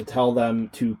Emily to tell them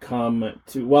to come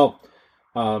to...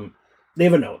 they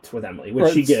have a note with Emily,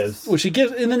 which she gives. Which she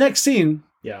gives in the next scene.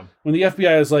 Yeah. When the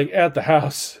FBI is, at the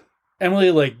house,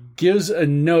 Emily, gives a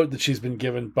note that she's been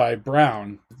given by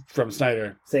Brown from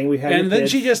Snyder. Saying we have And then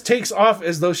kids. she just takes off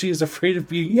as though she is afraid of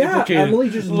being implicated. Emily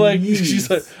just leaves. She's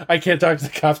like, I can't talk to the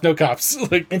cops, no cops.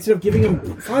 Instead of giving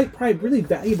him probably really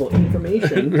valuable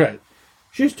information. Right.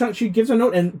 She gives a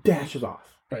note and dashes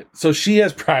off. Right. So she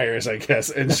has priors, I guess,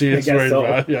 and she is worried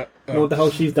about it. Yeah. I don't know what the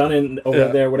hell she's done over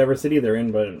there, whatever city they're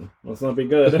in, but let's not be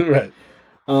good. Right.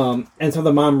 And so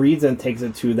the mom reads and takes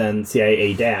it to then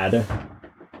CIA dad,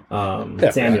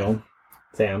 Samuel.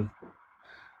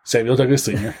 Samuel Douglas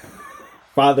Sr.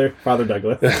 Father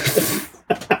Douglas.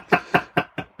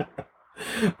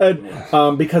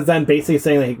 And, because then basically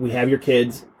saying, we have your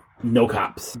kids, no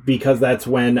cops. Because that's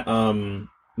when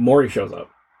Maury shows up.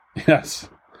 Yes.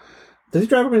 Does he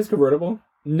drive up in his convertible?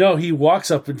 No, he walks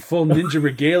up in full ninja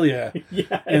regalia,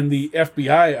 yes. And the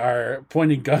FBI are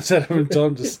pointing guns at him and telling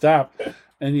him to stop.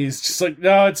 And he's just like,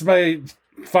 no, it's my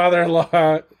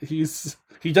father-in-law,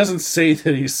 he doesn't say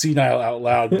that he's senile out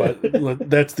loud, but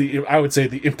that's I would say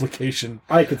the implication.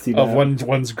 I could see that. Of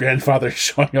one's grandfather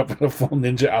showing up in a full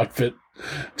ninja outfit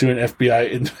to an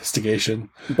FBI investigation.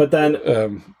 But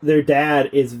then their dad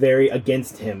is very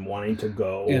against him wanting to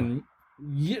go.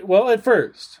 At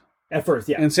first. At first,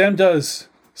 yeah. And Sam does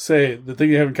say the thing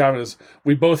you have in common is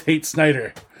we both hate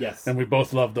Snyder. Yes. And we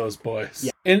both love those boys.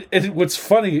 Yeah. And what's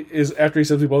funny is after he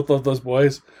says we both love those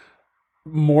boys,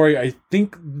 Maury, I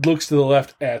think, looks to the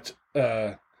left at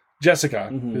Jessica,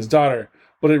 his daughter,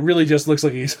 but it really just looks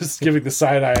like he's just giving the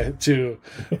side eye to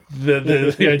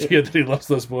the idea that he loves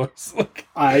those boys.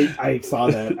 I saw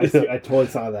that. I totally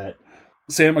saw that.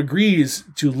 Sam agrees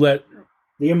to let...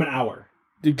 Give him an hour.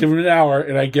 Give him an hour,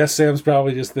 and I guess Sam's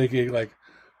probably just thinking,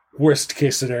 worst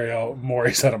case scenario,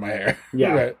 Maury's out of my hair.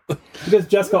 Yeah. Right. Because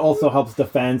Jessica also helps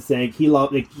defend, saying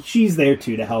she's there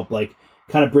too to help,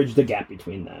 kind of bridge the gap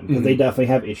between them, because they definitely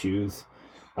have issues.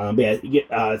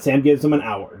 Sam gives them an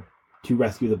hour to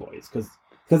rescue the boys, because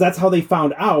that's how they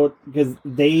found out, because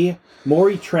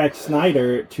Maury tracked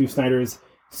Snyder to Snyder's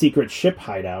secret ship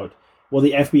hideout. Well,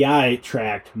 the FBI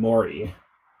tracked Maury,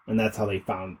 and that's how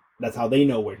they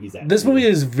know where he's at. This movie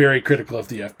is very critical of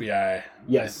the FBI.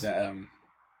 Yes.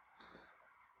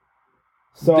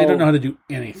 So they don't know how to do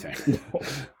anything.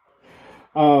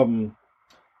 No.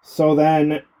 So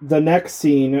then the next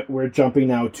scene, we're jumping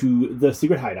now to the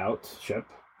secret hideout ship,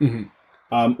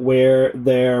 where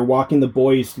they're walking the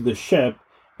boys through the ship,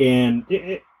 and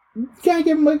it can't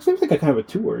give them it seems like a kind of a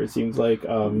tour. It seems like,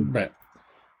 right,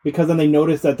 because then they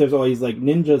notice that there's all these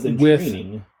ninjas in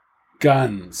training,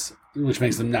 guns, which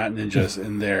makes them not ninjas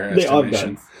in their they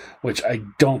estimation. Which I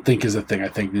don't think is a thing. I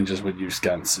think ninjas would use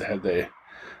guns had they.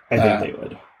 I think they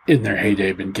would, in their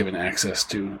heyday, been given access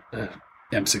to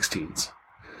M16s.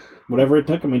 Whatever it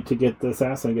took them to get the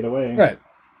assassin to get away. Right.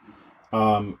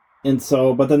 And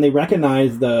so, but then they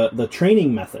recognize the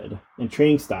training method and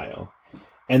training style.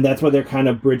 And that's why they're kind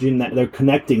of bridging that. They're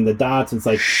connecting the dots. And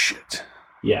it's shit.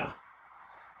 Yeah.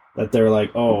 That they're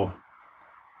oh,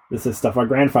 this is stuff our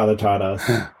grandfather taught us.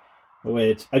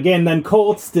 Which, again, then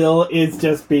Colt still is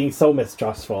just being so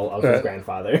mistrustful of his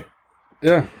grandfather.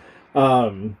 Yeah.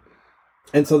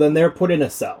 And so then they're put in a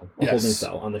cell, holding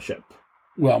cell on the ship.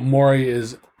 Well, Maury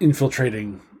is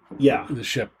infiltrating the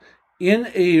ship in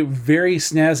a very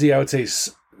snazzy, I would say,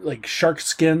 shark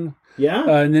skin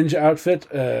ninja outfit.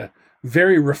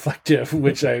 Very reflective,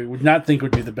 which I would not think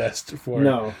would be the best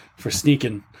for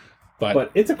sneaking.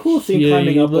 But it's a cool scene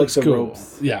climbing up the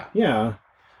ropes. Yeah. Yeah.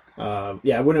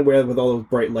 I wouldn't wear it with all those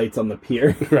bright lights on the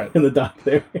pier in the dock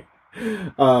there.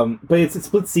 But it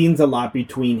splits scenes a lot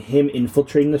between him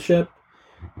infiltrating the ship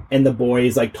and the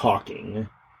boys talking.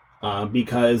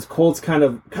 Because Colt's kind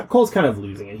of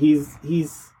losing it. He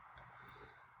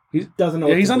doesn't know.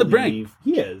 Yeah, he's on the brink.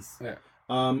 He is. Yeah.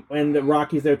 And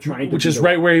Rocky's there trying to, which is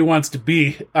right where he wants to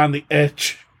be, on the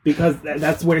edge, because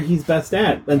that's where he's best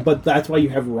at. But that's why you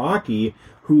have Rocky,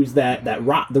 who's the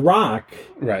Rock,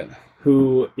 right?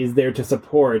 Who is there to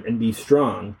support and be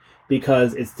strong,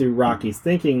 because it's through Rocky's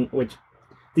thinking. Which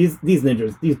these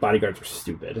ninjas, these bodyguards are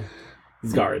stupid.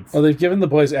 These guards. Well, they've given the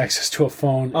boys access to a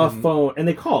phone. And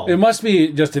they call. It must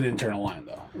be just an internal line,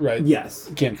 though, right? Yes.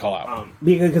 You can't call out.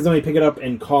 Because when they pick it up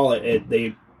and call it,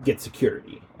 they get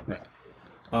security. Right.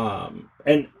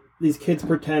 And these kids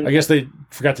pretend... I guess they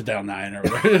forgot to dial 9 or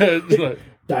whatever.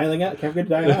 Dialing out. Can't forget to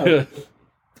dial out.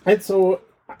 And so,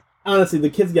 honestly, the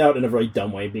kids get out in a really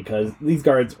dumb way, because these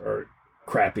guards are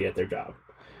crappy at their job.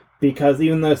 Because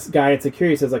even this guy at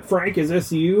security says, Frank, is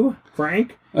this you?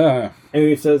 Frank? And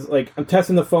he says, I'm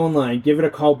testing the phone line, give it a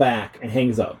call back, and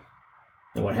hangs up.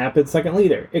 And what happens a second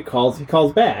later? He calls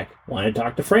back. Want to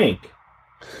talk to Frank.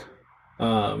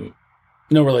 No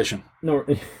relation. No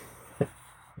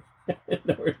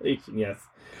relation, yes.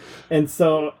 And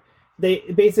so they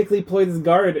basically ploy this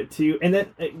guard to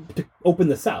open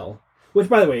the cell. Which,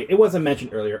 by the way, it wasn't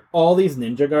mentioned earlier. All these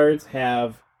ninja guards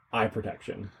have eye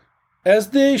protection.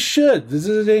 As they should. This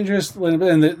is a dangerous...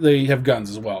 And they have guns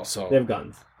as well, so... They have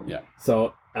guns. Yeah.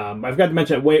 So, I forgot to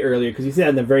mention it way earlier, because you see that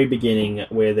in the very beginning,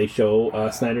 where they show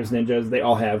Snyder's ninjas, they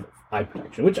all have eye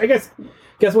protection. Which, I guess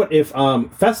what? If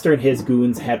Fester and his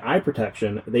goons had eye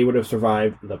protection, they would have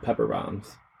survived the pepper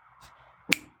bombs.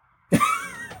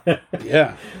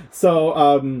 Yeah.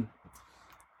 So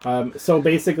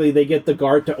basically, they get the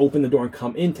guard to open the door and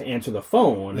come in to answer the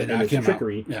phone. They knock him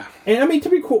trickery. Out. Yeah. And to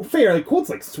be fair, Colt's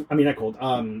not Colt.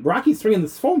 Rocky's swinging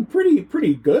this phone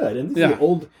pretty good, and this is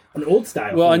an old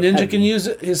style. Well, a ninja can use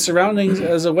his surroundings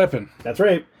as a weapon. That's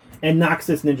right, and knocks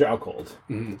this ninja out cold.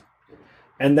 Mm-hmm.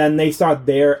 And then they start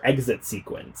their exit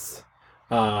sequence,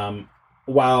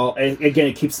 while, again,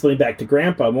 it keeps splitting back to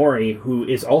Grandpa Maury, who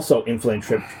is also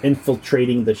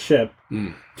infiltrating the ship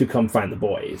to come find the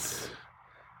boys.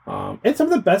 And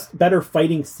some of the better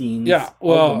fighting scenes of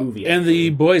the movie. And the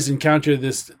boys encounter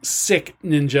this sick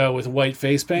ninja with white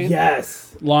face paint.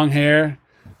 Yes. Long hair.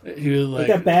 He like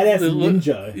a badass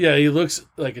ninja. Yeah, he looks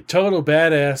like a total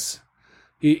badass.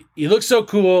 He looks so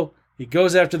cool. He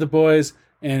goes after the boys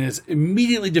and is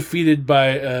immediately defeated by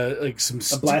a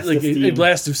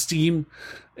blast of steam.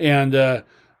 And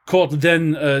Colt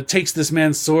then takes this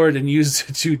man's sword and uses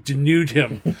it to denude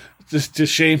him, just to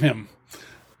shame him.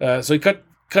 So he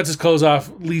cuts his clothes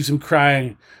off, leaves him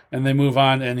crying, and they move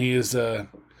on. And he is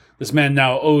this man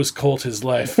now owes Colt his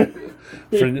life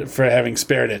for having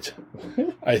spared it,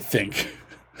 I think.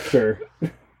 Sure.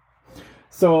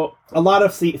 So a lot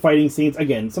of fighting scenes.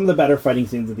 Again, some of the better fighting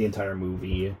scenes of the entire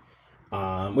movie.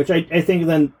 Which I think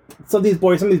then some of these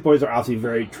boys are obviously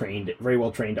very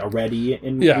well trained already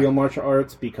in real martial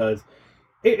arts, because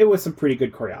it was some pretty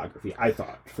good choreography, I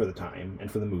thought, for the time and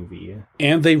for the movie.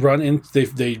 And they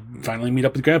they finally meet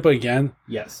up with Grandpa again.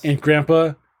 Yes. And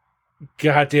Grandpa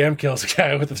goddamn kills a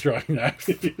guy with a throwing knife.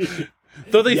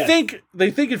 Though they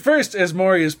think at first, as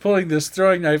Maury is pulling this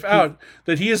throwing knife out,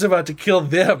 that he is about to kill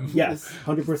them. Yes,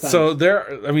 100%. So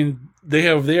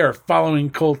they are following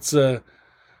Colt's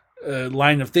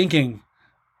line of thinking,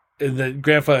 and that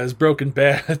Grandpa is broken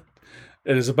bad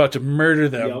and is about to murder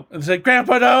them. Yep. And they say,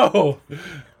 "Grandpa, no!"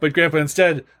 But Grandpa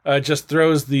instead just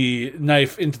throws the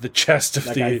knife into the chest of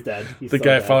the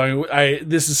guy following.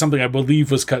 This is something I believe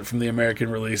was cut from the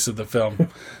American release of the film.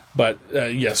 But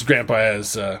yes, Grandpa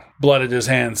has blood at his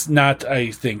hands. Not, I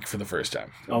think, for the first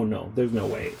time. Oh no, there's no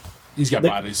way. He's got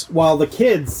bodies. While the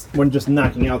kids, when just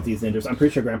knocking out these ninjas, I'm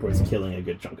pretty sure Grandpa was killing a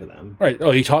good chunk of them. Right. Oh,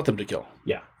 he taught them to kill.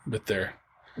 Yeah. With their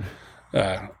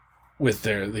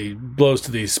the blows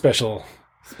to these special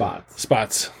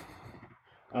spots.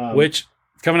 Which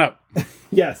coming up.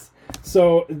 Yes.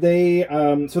 So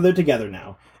they're together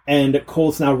now, and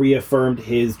Colt's now reaffirmed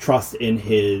his trust in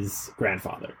his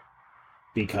grandfather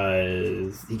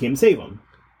because he came to save him.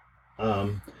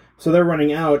 So they're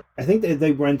running out. I think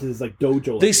they run to this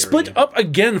dojo. They split up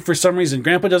again for some reason.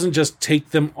 Grandpa doesn't just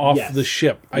take them off the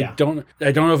ship. Yeah. I don't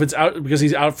know if it's out because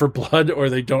he's out for blood, or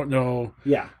they don't know.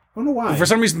 Yeah, I don't know why. For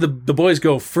some reason, the boys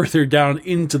go further down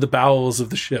into the bowels of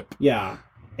the ship. Yeah,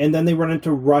 and then they run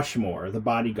into Rushmore, the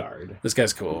bodyguard. This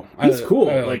guy's cool. He's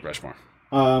cool. I like Rushmore.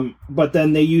 But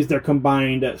then they use their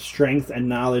combined strength and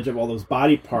knowledge of all those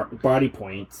body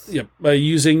points. Yep, by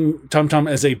using Tum Tum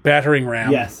as a battering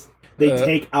ram. Yes. They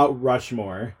take out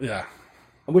Rushmore. Yeah.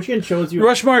 Which again shows you...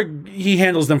 Rushmore, he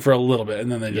handles them for a little bit,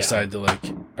 and then they decide to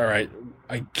all right,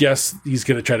 I guess he's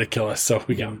going to try to kill us, so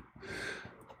we can...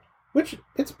 Which,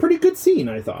 it's a pretty good scene,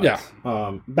 I thought. Yeah.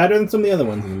 Better than some of the other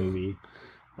ones in the movie.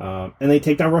 And they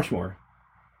take down Rushmore.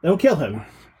 They don't kill him,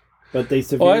 but they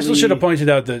severely... Well, I also should have pointed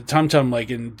out that Tum Tum,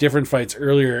 in different fights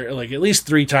earlier, at least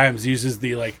 3 times, uses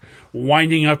the,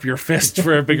 winding up your fist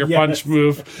for a bigger punch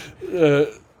move,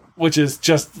 which is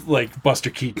just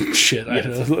Buster Keaton shit.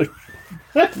 Yes.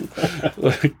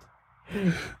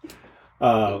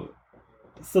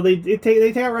 So they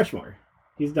take out Rushmore.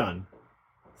 He's done.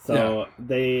 So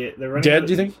they're running dead.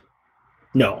 Do you think?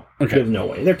 No. Okay. There's no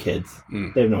way. They're kids.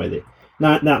 They have no way.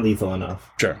 Not lethal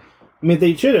enough. Sure. I mean,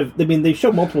 they should have. I mean, they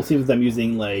show multiple scenes of them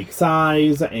using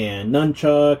sais and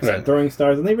nunchucks and throwing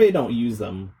stars, and they really don't use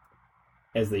them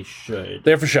as they should.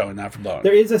 They're for show and not for blowing.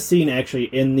 There is a scene actually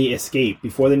in the escape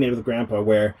before they meet with Grandpa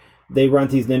where they run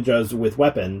these ninjas with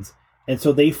weapons, and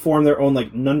so they form their own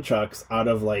nunchucks out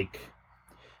of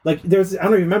there's, I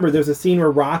don't even remember, there's a scene where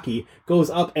Rocky goes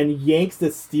up and yanks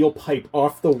this steel pipe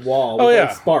off the wall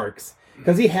with sparks.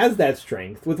 Because he has that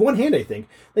strength. With one hand, I think.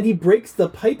 Then he breaks the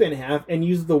pipe in half and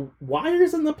uses the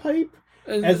wires in the pipe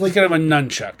as kind of a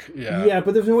nunchuck. Yeah. Yeah,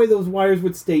 but there's no way those wires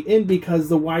would stay in because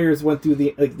the wires went through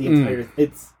the entire...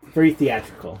 It's very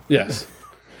theatrical. Yes.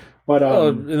 But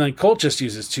and then Colt just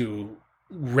uses 2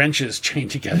 wrenches chained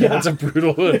together. Yeah. That's a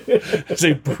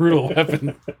brutal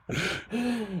weapon.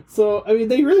 So, I mean,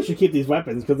 they really should keep these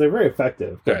weapons because they're very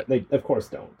effective. But they, of course,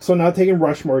 don't. So now taking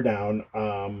Rushmore down...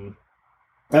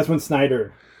 That's when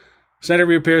Snyder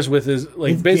reappears with his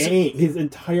his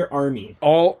entire army,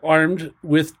 all armed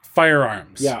with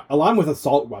firearms. Yeah, along with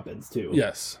assault weapons too.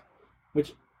 Yes,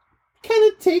 which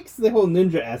kind of takes the whole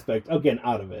ninja aspect again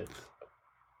out of it.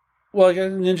 Well, a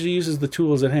ninja uses the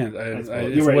tools at hand. An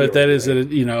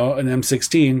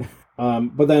M16.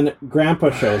 But then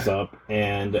Grandpa shows up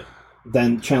and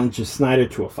then challenges Snyder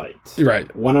to a fight. Right,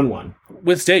 1-on-1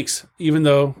 with stakes. Even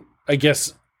though I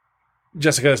guess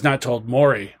Jessica has not told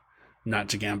Maury not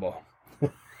to gamble.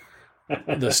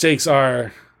 The stakes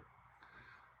are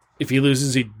if he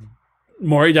loses,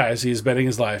 Maury dies. He's betting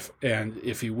his life, and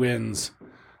if he wins,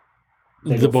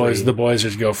 the boys are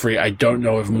to go free. I don't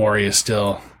know if Maury is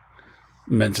still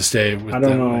meant to stay with them. I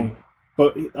don't know.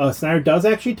 But Snyder does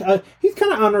actually... he's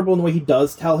kind of honorable in the way he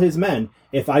does tell his men,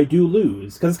 if I do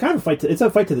lose... Because it's kind of a fight it's a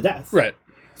fight to the death. Right.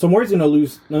 So Maury's going to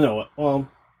lose... No. Well,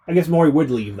 I guess Maury would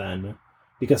leave then.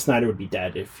 Because Snyder would be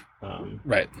dead if...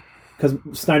 right. Because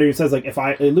Snyder says, like, if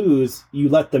I lose, you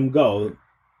let them go.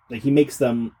 Like, he makes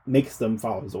them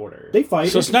follow his order. They fight.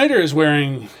 So Snyder is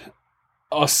wearing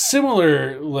a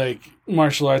similar, like,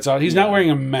 martial arts out. He's not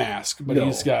wearing a mask, but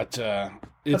he's got...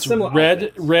 it's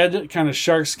red, kind of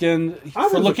shark skinned.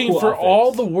 For looking for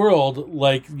all the world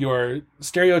like your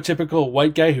stereotypical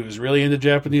white guy who's really into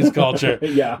Japanese culture.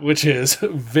 Yeah. Which is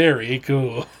very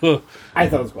cool. I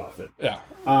thought it was a cool outfit. Yeah.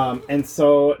 And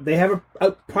so they have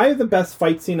probably the best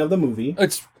fight scene of the movie.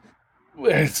 It's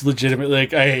legitimate.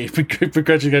 Like, I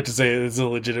begrudgingly have to say it's a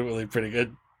legitimately pretty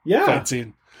good fight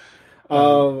scene.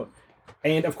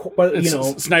 And of course, but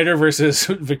it's Snyder versus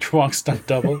Victor Wong's stunt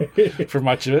double for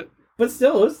much of it. But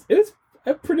still, it was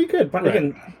pretty good. But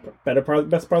again, best part of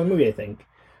the movie, I think.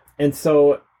 And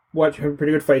so, watch a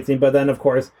pretty good fight scene. But then, of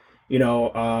course,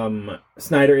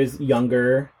 Snyder is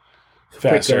younger,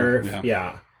 faster,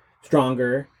 quicker,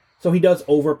 stronger. So he does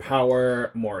overpower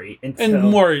Maury. And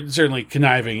more certainly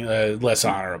conniving, less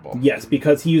honorable. Yes,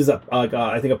 because he used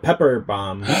I think a pepper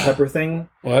thing.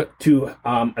 What? To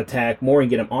attack Maury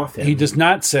and get him off him. He does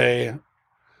not say,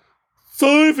 "So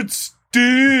if it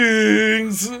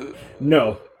stings."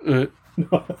 No,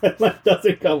 that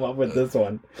doesn't come up with this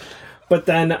one. But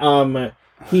then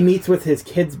he meets with his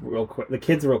kids real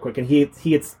quick. And he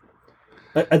gets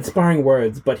inspiring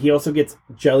words, but he also gets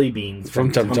jelly beans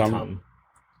from Tum Tum.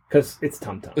 Because it's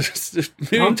Tum Tum.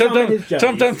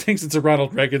 Tum Tum thinks it's a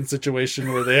Ronald Reagan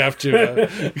situation where they have to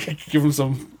give him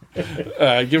some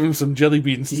jelly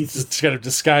beans to kind of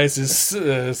disguise his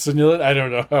simulant. I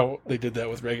don't know how they did that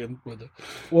with Reagan.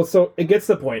 Well, so it gets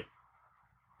to the point.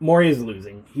 Maury is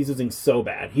losing. He's losing so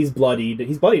bad. He's bloodied.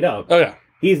 He's bloodied up. Oh, yeah.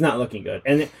 He's not looking good.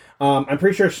 And I'm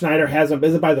pretty sure Schneider has him.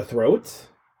 Is it by the throat?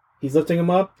 He's lifting him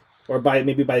up? Or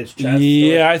maybe by his chest?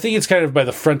 Yeah, I think it's kind of by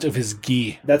the front of his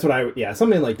gi. That's what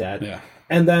something like that. Yeah.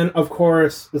 And then, of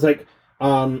course, it's like,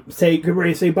 say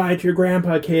bye to your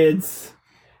grandpa, kids.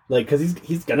 Like, because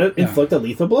he's going to inflict a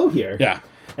lethal blow here. Yeah.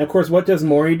 And, of course, what does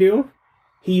Maury do?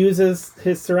 He uses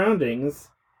his surroundings,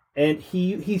 and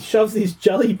he shoves these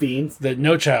jelly beans. That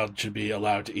no child should be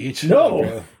allowed to eat.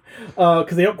 No.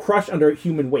 Because they don't crush under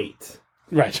human weight.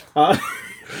 Right.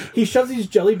 He shoves these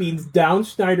jelly beans down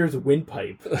Schneider's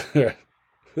windpipe.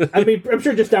 I mean, I'm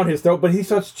sure just down his throat, but he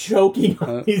starts choking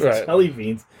on these jelly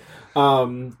beans.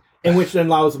 And which then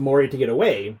allows Maury to get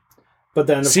away. But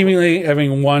then seemingly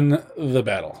having won the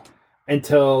battle.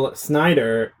 Until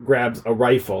Snyder grabs a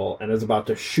rifle and is about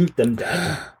to shoot them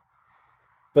dead.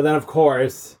 But then, of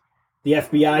course, the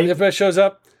FBI shows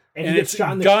up, and it's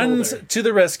shot in the guns shoulder. To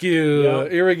the rescue.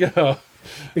 Yep. Here we go.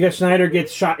 Because Schneider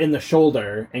gets shot in the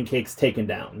shoulder and gets taken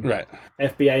down. Right.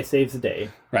 FBI saves the day.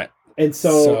 Right. And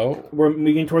so we're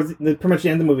moving towards pretty much the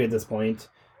end of the movie at this point.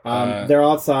 They're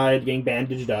outside getting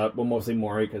bandaged up. Well, mostly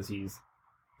Maury because he's...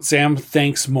 Sam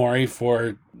thanks Maury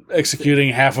for executing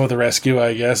half of the rescue,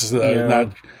 I guess.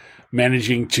 Not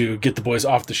managing to get the boys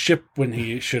off the ship when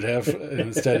he should have.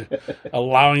 Instead,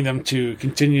 allowing them to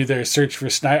continue their search for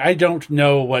Snyder. I don't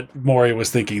know what Maury was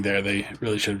thinking there. They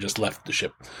really should have just left the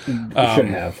ship. Should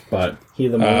have, but heat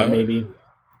of the moment, maybe.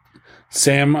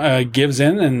 Sam gives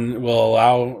in and will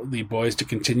allow the boys to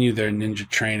continue their ninja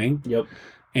training. Yep.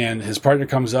 And his partner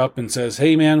comes up and says,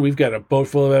 "Hey, man, we've got a boat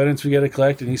full of evidence we got to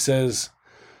collect." And he says,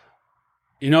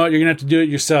 "You know what? You're going to have to do it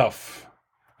yourself.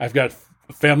 I've got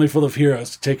a family full of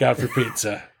heroes to take out for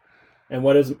pizza." And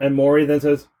Maury then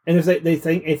says, and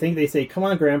they say, "Come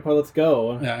on, Grandpa, let's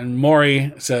go." Yeah, and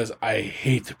Maury says, "I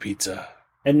hate pizza."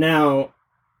 And now,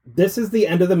 this is the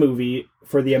end of the movie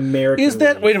for the American.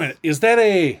 Wait a minute? Is that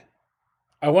a?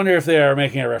 I wonder if they are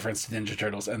making a reference to Ninja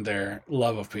Turtles and their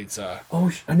love of pizza.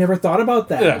 Oh, I never thought about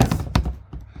that. Yeah.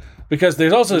 Because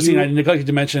there's also a scene I neglected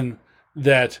to mention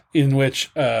that in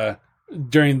which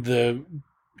during the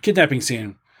kidnapping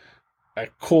scene,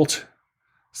 Colt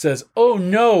says, "Oh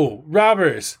no,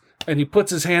 robbers!" and he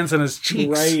puts his hands on his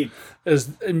cheeks, right?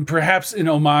 And perhaps in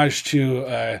homage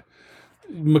to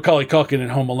Macaulay Culkin in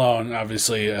Home Alone,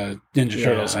 obviously Ninja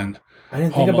Turtles and I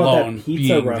didn't Home think about Alone that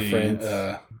pizza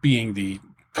reference. Being the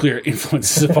clear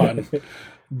influences upon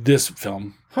this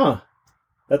film. Huh.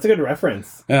 That's a good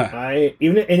reference. Yeah.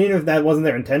 Even if that wasn't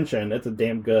their intention, it's a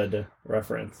damn good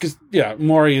reference. Because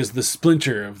Maury is the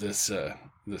splinter of this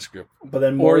group. But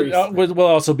then Maury, while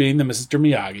also being the Mr.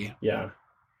 Miyagi. Yeah.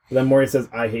 But then Maury says,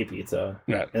 I hate pizza.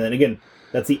 Yeah. And then again,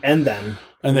 that's the end then.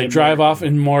 And they drive off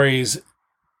in Maury's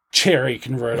cherry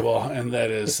convertible, and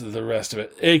that is the rest of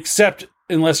it. Except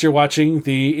unless you're watching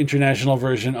the international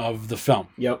version of the film.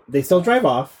 Yep. They still drive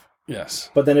off. Yes.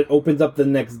 But then it opens up the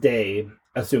next day,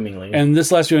 assumingly. And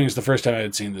this last viewing is the first time I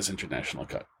had seen this international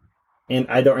cut. And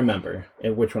I don't remember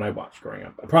which one I watched growing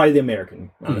up. Probably the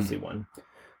American, honestly, one.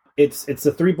 It's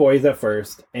the three boys at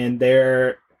first, and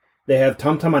they have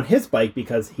Tum Tum on his bike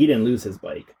because he didn't lose his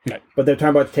bike. Right. But they're talking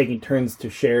about taking turns to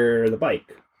share the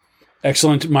bike.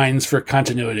 Excellent minds for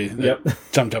continuity. Yep.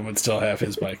 Tum Tum would still have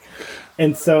his bike.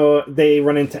 And so they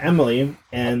run into Emily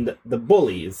and the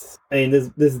bullies. And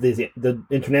this is the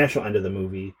international end of the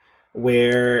movie,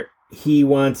 where he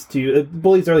wants to... The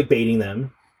bullies are like baiting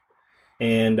them.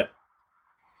 And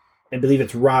I believe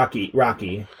it's Rocky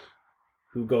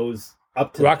who goes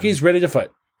up to Rocky's them. ready to fight.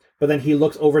 But then he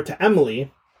looks over to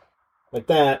Emily, like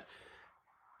that,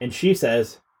 and she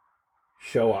says,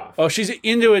 show off. Oh, she's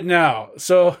into it now.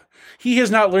 So he has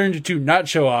not learned to not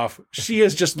show off. She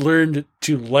has just learned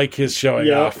to like his showing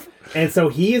off. And so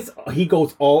he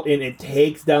goes all in and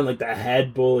takes down like the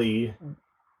head bully.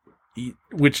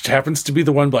 Which happens to be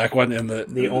the one black one in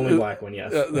The only black one,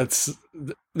 yes. That's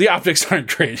the optics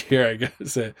aren't great here, I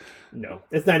guess. No,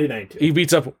 it's 99 too. He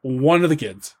beats up one of the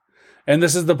kids. And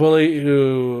this is the bully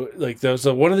who, like,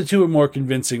 so one of the two are more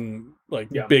convincing, like,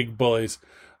 big bullies.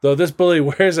 Though this bully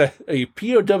wears a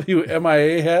POW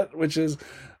MIA hat, which is,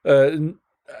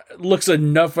 looks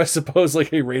enough, I suppose,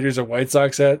 like a Raiders or White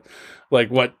Sox hat,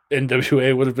 like what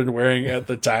NWA would have been wearing at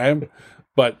the time.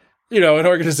 But, an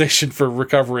organization for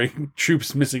recovering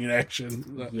troops missing in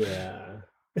action. Yeah.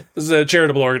 This is a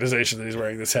charitable organization that he's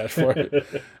wearing this hat for.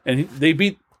 And they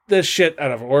beat the shit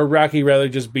out of him, or Rocky rather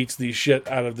just beats the shit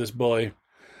out of this bully.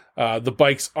 The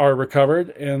bikes are recovered,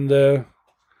 and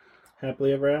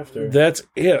happily ever after. That's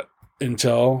it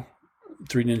until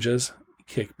Three Ninjas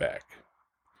kick back.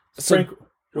 So, Frank,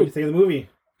 what do you think of the movie?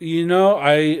 It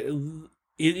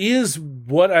is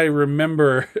what I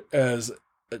remember as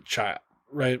a child,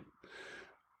 right?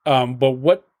 But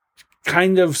what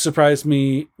kind of surprised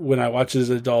me when I watched it as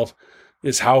an adult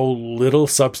is how little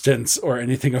substance or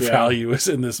anything of value is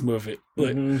in this movie.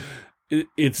 Like,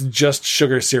 it's just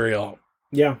sugar cereal.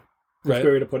 Yeah. Right. That's a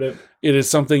good way to put it. It is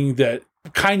something that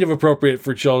kind of appropriate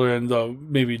for children, though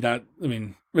maybe not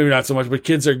so much, but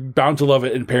kids are bound to love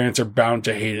it and parents are bound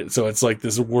to hate it. So it's like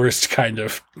this worst kind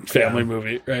of family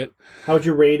movie, right? How would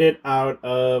you rate it out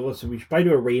of, we should probably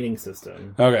do a rating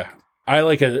system. Okay. I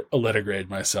like a letter grade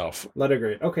myself. Letter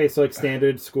grade. Okay, so like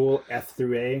standard school F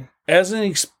through A? As an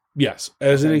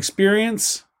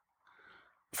experience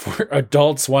for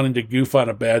adults wanting to goof on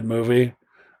a bad movie,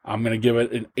 I'm going to give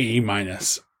it an A-.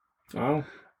 Oh.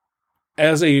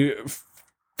 As a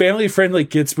family-friendly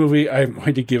kids movie, I'm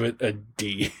going to give it a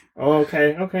D. Oh,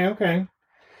 okay.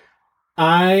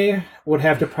 I would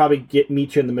have to probably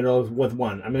meet you in the middle with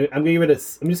one. I'm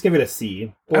just giving it a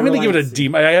C. I'm going to give it a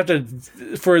D. I have to,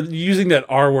 for using that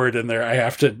R word in there, I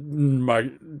have to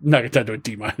knock it down to a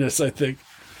D-, I think.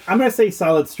 I'm going to say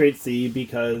solid straight C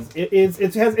because it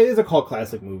is a cult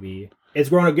classic movie. It's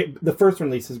grown to get, the first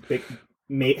release is big.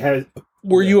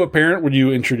 Were you a parent when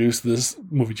you introduced this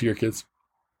movie to your kids?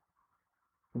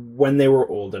 When they were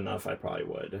old enough, I probably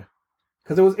would.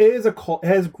 Because it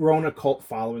has grown a cult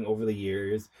following over the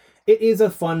years. It is a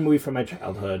fun movie from my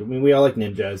childhood. I mean, we all like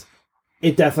ninjas.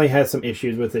 It definitely has some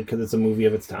issues with it because it's a movie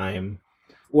of its time.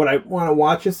 Would I want to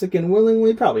watch this again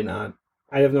willingly? Probably not.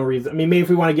 I have no reason. I mean, maybe if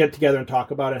we want to get together and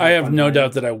talk about it. I have no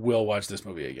doubt that I will watch this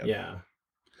movie again. Yeah.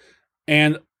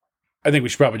 And I think we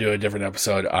should probably do a different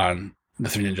episode on the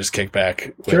Three Ninjas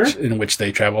Kickback, in which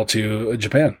they travel to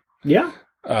Japan. Yeah,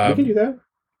 we can do that.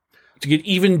 To get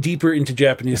even deeper into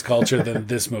Japanese culture than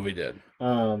this movie did.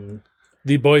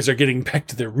 The boys are getting back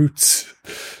to their roots.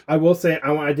 I will say,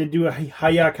 I did do a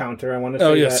hiya counter. I want to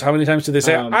say yes. that. How many times did they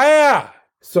say hiya?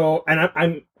 So,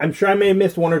 and I'm sure I may have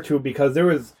missed one or two because there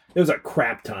was a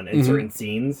crap ton in certain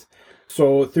scenes.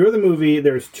 So through the movie,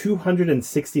 there's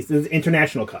 260. This is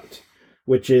international cut,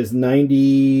 which is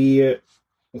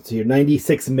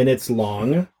 96 minutes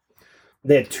long.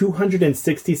 They had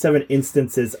 267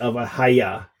 instances of a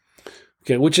hiya.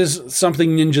 Okay, which is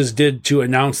something ninjas did to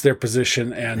announce their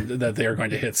position and that they are going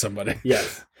to hit somebody.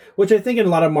 Yes. Which I think in a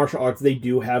lot of martial arts, they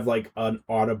do have like an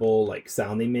audible like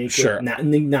sound they make. Sure.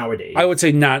 Nowadays. I would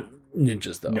say not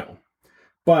ninjas, though. No.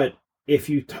 But if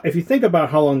you think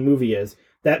about how long the movie is,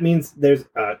 that means there's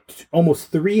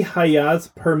almost 3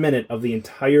 hayas per minute of the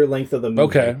entire length of the movie.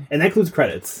 Okay. And that includes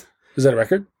credits. Is that a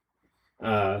record?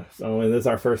 So this is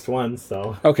our first one,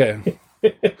 so. Okay.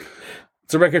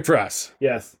 It's a record for us.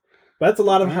 Yes. That's a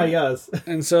lot of hi-yas.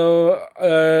 And so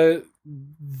we're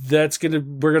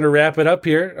gonna wrap it up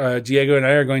here. Diego and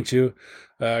I are going to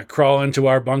crawl into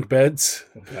our bunk beds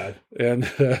and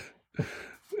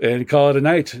call it a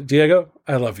night. Diego,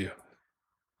 I love you.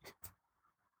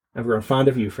 I've grown fond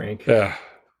of you, Frank. Yeah.